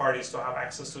third parties to have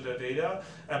access to their data.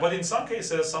 But in some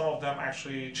cases, some of them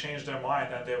actually changed their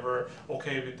mind, and they were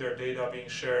okay with their data being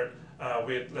shared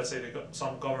with, let's say,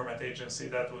 some government agency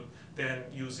that would then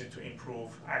use it to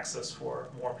improve access for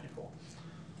more people.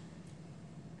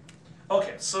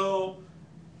 Okay, so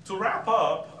to wrap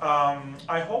up,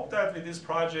 I hope that with these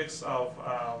projects of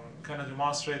kind of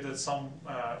demonstrated some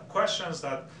questions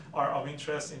that are of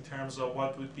interest in terms of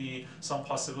what would be some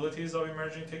possibilities of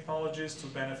emerging technologies to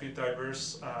benefit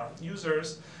diverse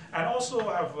users, and also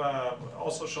have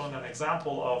also shown an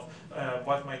example of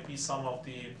what might be some of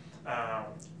the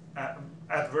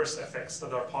adverse effects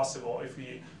that are possible if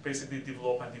we basically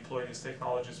develop and deploy these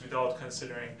technologies without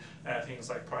considering things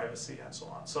like privacy and so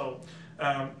on. So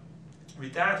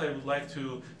with that, I would like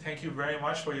to thank you very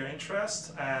much for your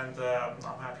interest, and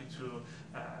I'm happy to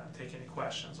take any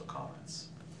questions or comments.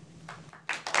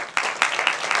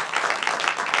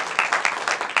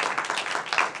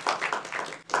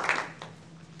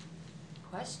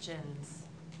 Questions?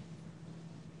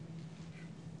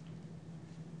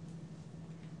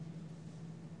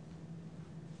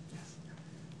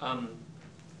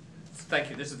 Thank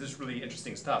you. This is really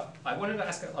interesting stuff. I wanted to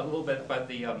ask a little bit about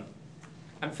the.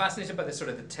 I'm fascinated by the sort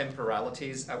of the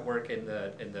temporalities at work in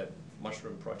the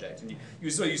mushroom project, and you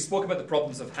spoke about the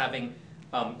problems of having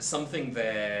something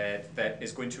that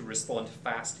is going to respond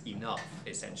fast enough,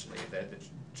 essentially, that the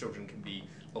children can be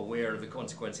aware of the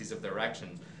consequences of their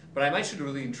actions. But I'm actually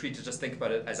really intrigued to just think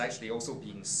about it as actually also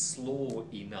being slow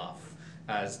enough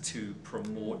as to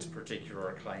promote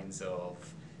particular kinds of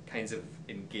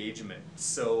engagement.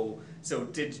 So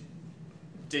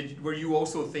were you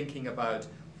also thinking about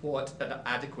what an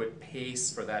adequate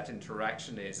pace for that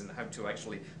interaction is, and how to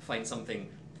actually find something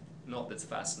not that's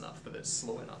fast enough, but that's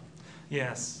slow enough?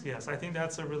 Yes, I think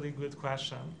that's a really good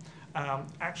question.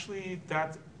 Actually,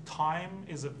 that time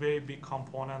is a very big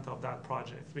component of that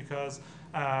project, because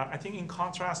I think in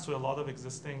contrast to a lot of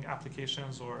existing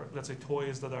applications or let's say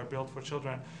toys that are built for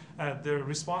children, the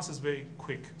response is very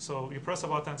quick. So you press a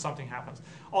button, something happens.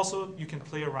 Also, you can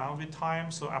play around with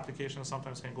time, so applications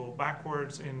sometimes can go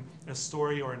backwards in a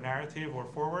story or a narrative or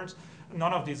forwards.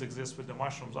 None of these exist with the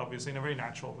mushrooms, obviously, in a very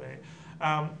natural way.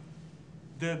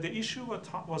 The issue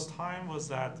was time was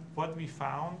that what we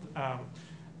found,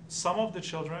 some of the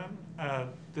children,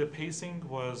 the pacing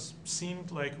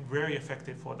seemed like very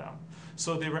effective for them.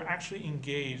 So they were actually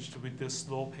engaged with the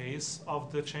slow pace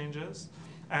of the changes.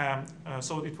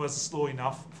 So it was slow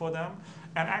enough for them.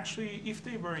 And actually, if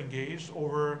they were engaged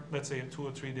over, let's say, 2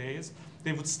 or 3 days,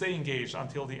 they would stay engaged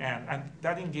until the end. And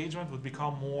that engagement would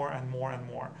become more and more and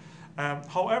more.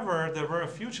 However, there were a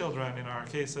few children in our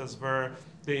cases where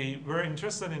they were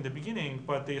interested in the beginning,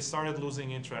 but they started losing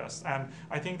interest. And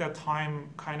I think that time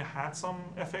kind of had some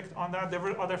effect on that. There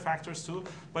were other factors too,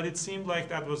 but it seemed like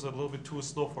that was a little bit too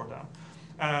slow for them.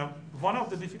 One of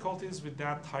the difficulties with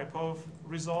that type of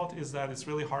result is that it's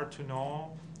really hard to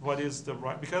know what is the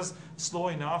right, because slow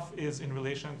enough is in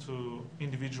relation to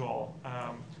individual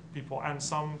people. And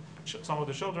some of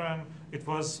the children, it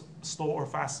was slow or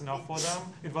fast enough for them.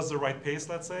 It was the right pace,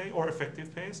 let's say, or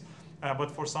effective pace.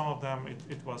 But for some of them,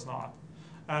 it was not.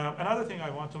 Another thing I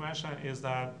want to mention is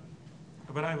that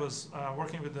when I was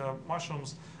working with the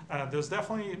mushrooms, there's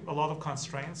definitely a lot of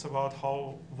constraints about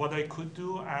what I could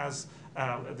do as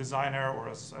a designer or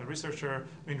as a researcher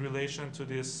in relation to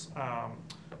this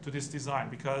design.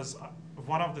 Because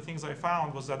one of the things I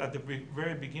found was that at the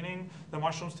very beginning, the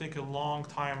mushrooms take a long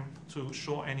time to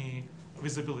show any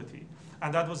visibility.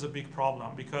 And that was a big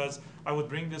problem, because I would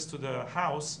bring this to the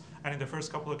house, and in the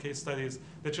first couple of case studies,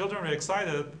 the children were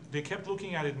excited. They kept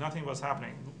looking at it, nothing was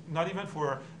happening. Not even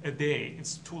for a day,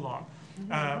 it's too long.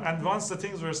 And once the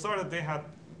things were started, they had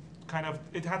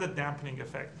it had a dampening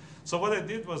effect. So what I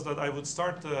did was that I would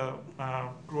start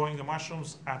growing the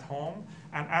mushrooms at home,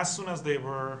 and as soon as they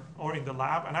were, or in the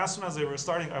lab, and as soon as they were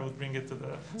starting, I would bring it to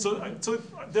the, so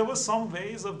there was some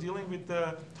ways of dealing with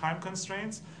the time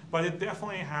constraints, but it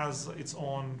definitely has its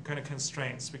own kind of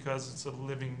constraints because it's a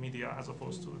living media as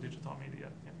opposed to digital media.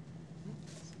 Yeah.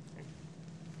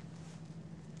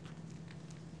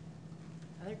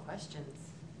 Other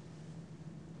questions?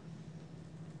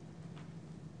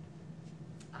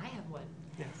 I have one.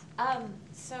 Yes.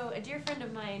 So a dear friend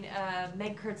of mine,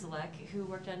 Meg Kurzelek, who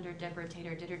worked under Deborah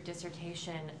Tater, did her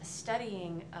dissertation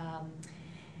studying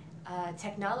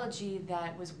technology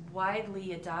that was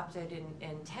widely adopted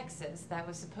in Texas that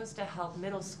was supposed to help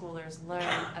middle schoolers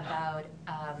learn about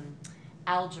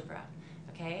algebra,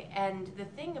 okay? And the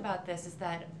thing about this is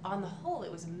that on the whole,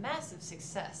 it was a massive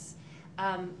success.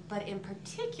 But in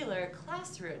particular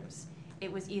classrooms,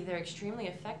 it was either extremely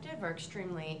effective or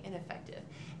extremely ineffective.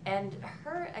 And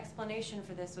her explanation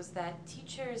for this was that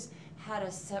teachers had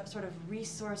a sort of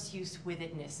resource use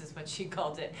withedness, is what she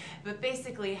called it, but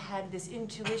basically had this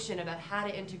intuition about how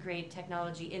to integrate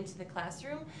technology into the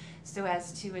classroom so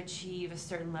as to achieve a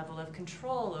certain level of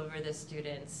control over the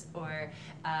students, or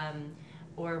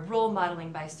or role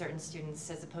modeling by certain students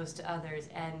as opposed to others.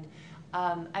 And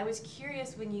I was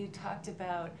curious when you talked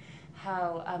about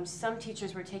how some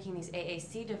teachers were taking these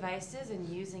AAC devices and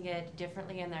using it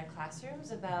differently in their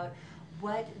classrooms, about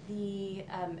what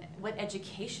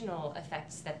educational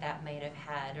effects that might have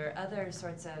had, or other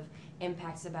sorts of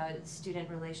impacts about student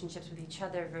relationships with each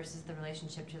other versus the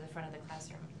relationship to the front of the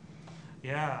classroom.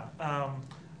 Yeah,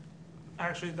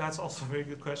 actually that's also a very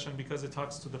good question, because it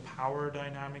talks to the power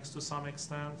dynamics to some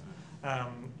extent.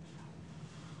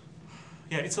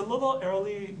 Yeah, it's a little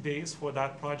early days for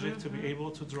that project to be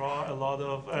able to draw a lot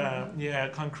of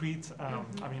concrete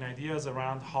I mean, ideas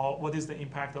around what is the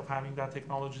impact of having that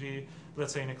technology,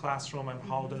 let's say in a classroom, and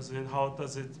how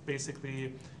does it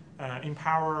basically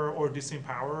empower or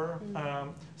disempower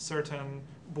certain,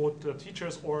 both the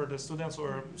teachers or the students,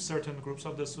 or certain groups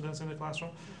of the students in the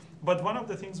classroom. But one of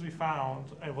the things we found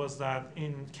was that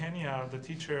in Kenya, the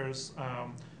teachers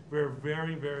were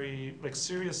very, very, like,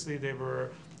 seriously, they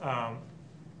were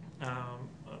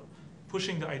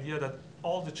pushing the idea that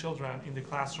all the children in the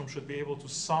classroom should be able to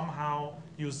somehow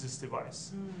use this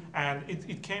device. And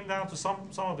it came down to some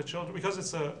of the children, because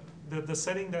it's the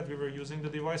setting that we were using the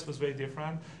device was very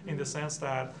different, in the sense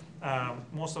that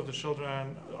most of the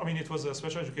children, I mean, it was a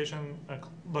special education,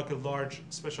 like a large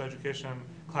special education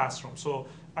classroom. So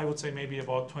I would say maybe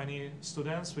about 20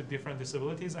 students with different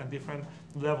disabilities and different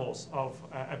levels of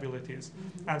abilities.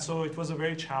 And so it was a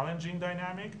very challenging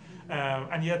dynamic.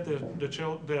 And yet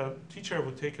the teacher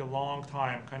would take a long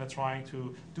time kind of trying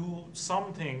to do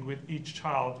something with each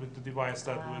child with the device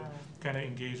that would kind of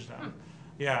engage them.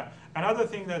 Yeah. Another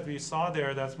thing that we saw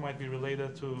there that might be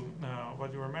related to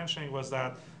what you were mentioning was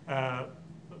that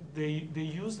they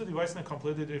use the device in a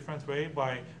completely different way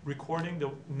by recording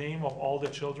the name of all the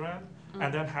children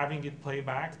and then having it play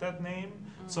back that name.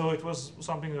 So it was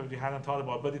something that we hadn't thought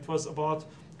about, but it was about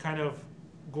kind of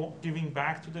giving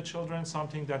back to the children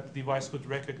something that the device could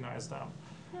recognize them.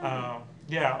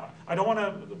 Yeah, I don't want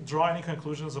to draw any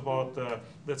conclusions about,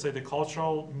 let's say, the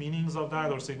cultural meanings of that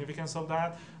or significance of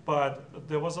that, but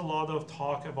there was a lot of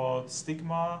talk about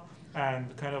stigma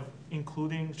and kind of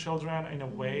including children in a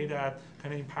way that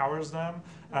kind of empowers them.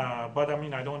 But I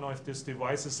mean, I don't know if this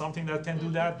device is something that can do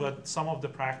that, but some of the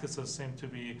practices seem to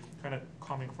be kind of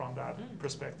coming from that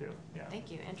perspective. Yeah.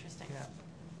 Thank you, interesting. Yeah.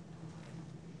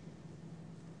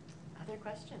 Other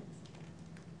questions?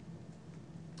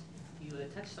 You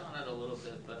touched on it a little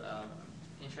bit, but I'm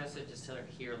interested just to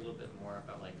hear a little bit more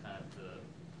about, like, kind of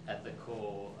the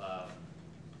ethical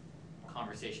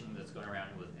conversation that's going around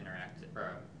with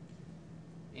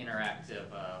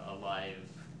interactive live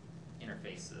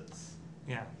interfaces.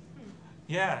 Yeah.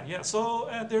 Yeah. So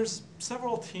there's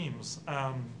several teams.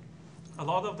 A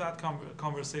lot of that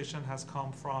conversation has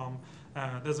come from,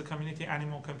 there's a community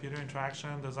animal-computer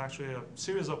interaction. There's actually a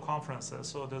series of conferences.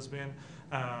 So there's been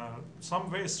some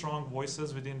very strong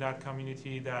voices within that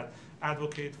community that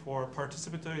advocate for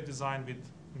participatory design with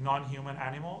non-human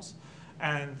animals,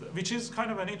 and which is kind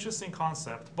of an interesting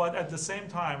concept. But at the same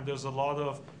time, there's a lot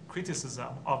of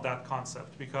criticism of that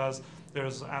concept, because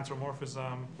there's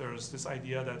anthropomorphism, there's this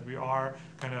idea that we are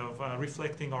kind of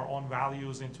reflecting our own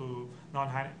values into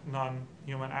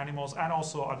non-human animals and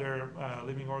also other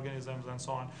living organisms and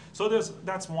so on. So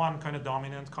that's one kind of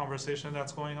dominant conversation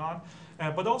that's going on.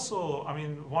 But also, I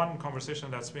mean, one conversation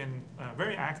that's been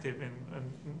very active in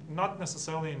not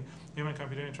necessarily in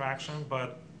human-computer interaction,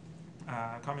 but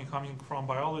coming from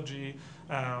biology,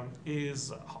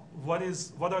 is what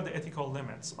are the ethical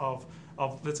limits of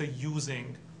let's say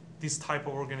using these type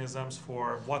of organisms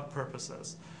for what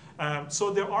purposes?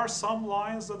 So there are some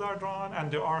lines that are drawn,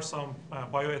 and there are some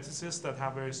bioethicists that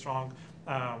have very strong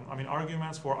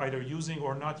arguments for either using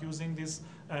or not using this,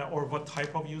 or what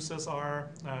type of uses are,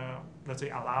 let's say,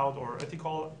 allowed or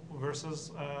ethical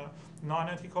versus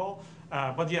non-ethical.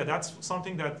 But yeah, that's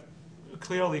something that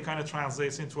clearly kind of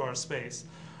translates into our space.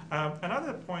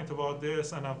 Another point about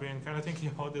this, and I've been kind of thinking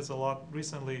about this a lot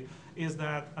recently, is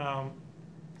that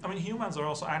humans are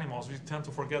also animals. We tend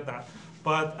to forget that.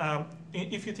 But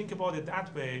if you think about it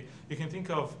that way, you can think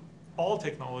of all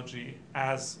technology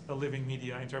as a living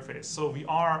media interface. So we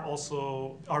are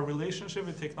also, our relationship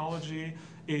with technology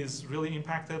is really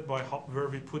impacted by where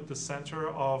we put the center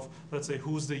of, let's say,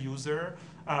 who's the user.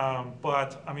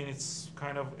 But I mean, it's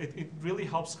kind of, it really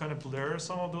helps kind of blur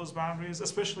some of those boundaries,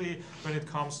 especially when it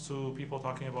comes to people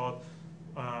talking about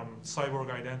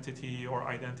cyborg identity or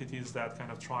identities that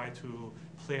kind of try to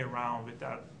play around with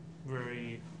that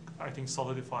very, I think,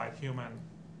 solidified human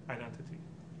identity.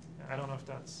 I don't know if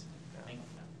that's, Thank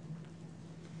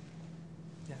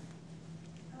you.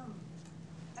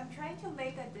 I'm trying to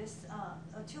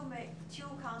make two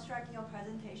construct in your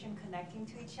presentation connecting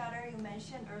to each other. You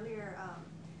mentioned earlier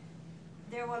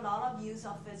there were a lot of use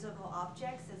of physical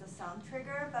objects as a sound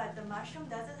trigger, but the mushroom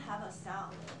doesn't have a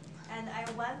sound. And I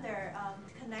wonder,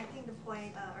 connecting the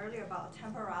point earlier about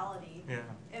temporality,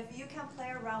 if you can play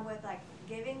around with like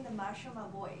giving the mushroom a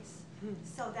voice,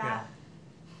 so that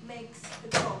makes the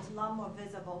code a lot more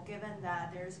visible, given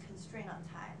that there's constraint on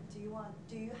time.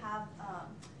 Do you have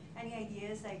any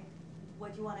ideas like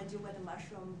what you want to do with the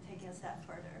mushroom, taking a step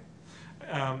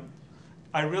further?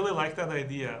 I really like that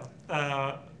idea.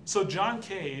 So John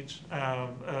Cage,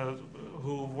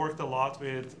 who worked a lot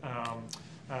with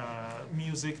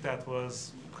music that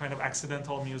was kind of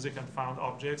accidental music and found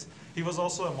objects, he was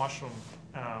also a mushroom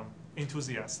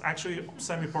enthusiast, actually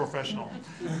semi-professional.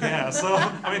 Yeah, so,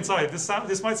 I mean, sorry,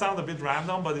 this might sound a bit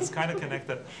random, but it's kind of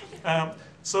connected.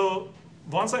 So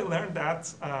once I learned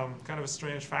that kind of a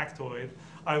strange factoid,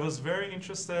 I was very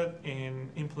interested in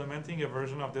implementing a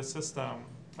version of this system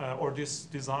or this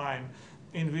design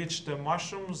in which the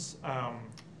mushroom's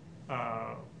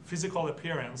physical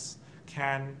appearance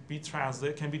can be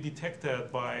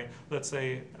detected by, let's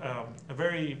say, a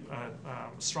very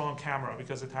strong camera,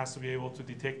 because it has to be able to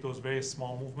detect those very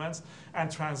small movements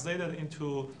and translate it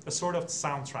into a sort of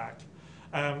soundtrack.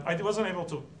 I wasn't able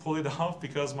to pull it off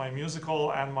because my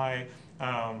musical and my,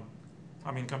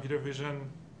 computer vision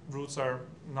roots are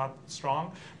not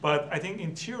strong. But I think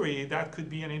in theory, that could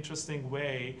be an interesting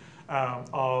way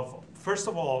of, first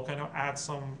of all, kind of add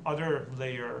some other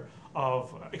layer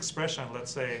of expression,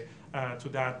 let's say, to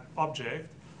that object.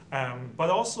 But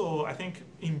also, I think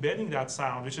embedding that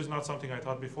sound, which is not something I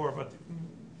thought before, but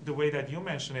the way that you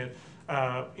mentioned it,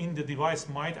 in the device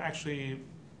might actually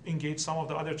engage some of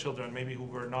the other children, maybe who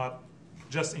were not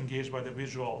just engaged by the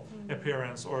visual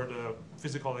appearance or the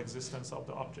physical existence of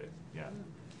the object. Yeah.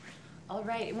 All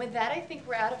right, and with that, I think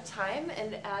we're out of time,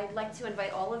 and I'd like to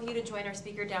invite all of you to join our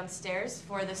speaker downstairs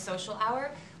for the social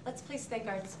hour. Let's please thank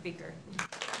our speaker.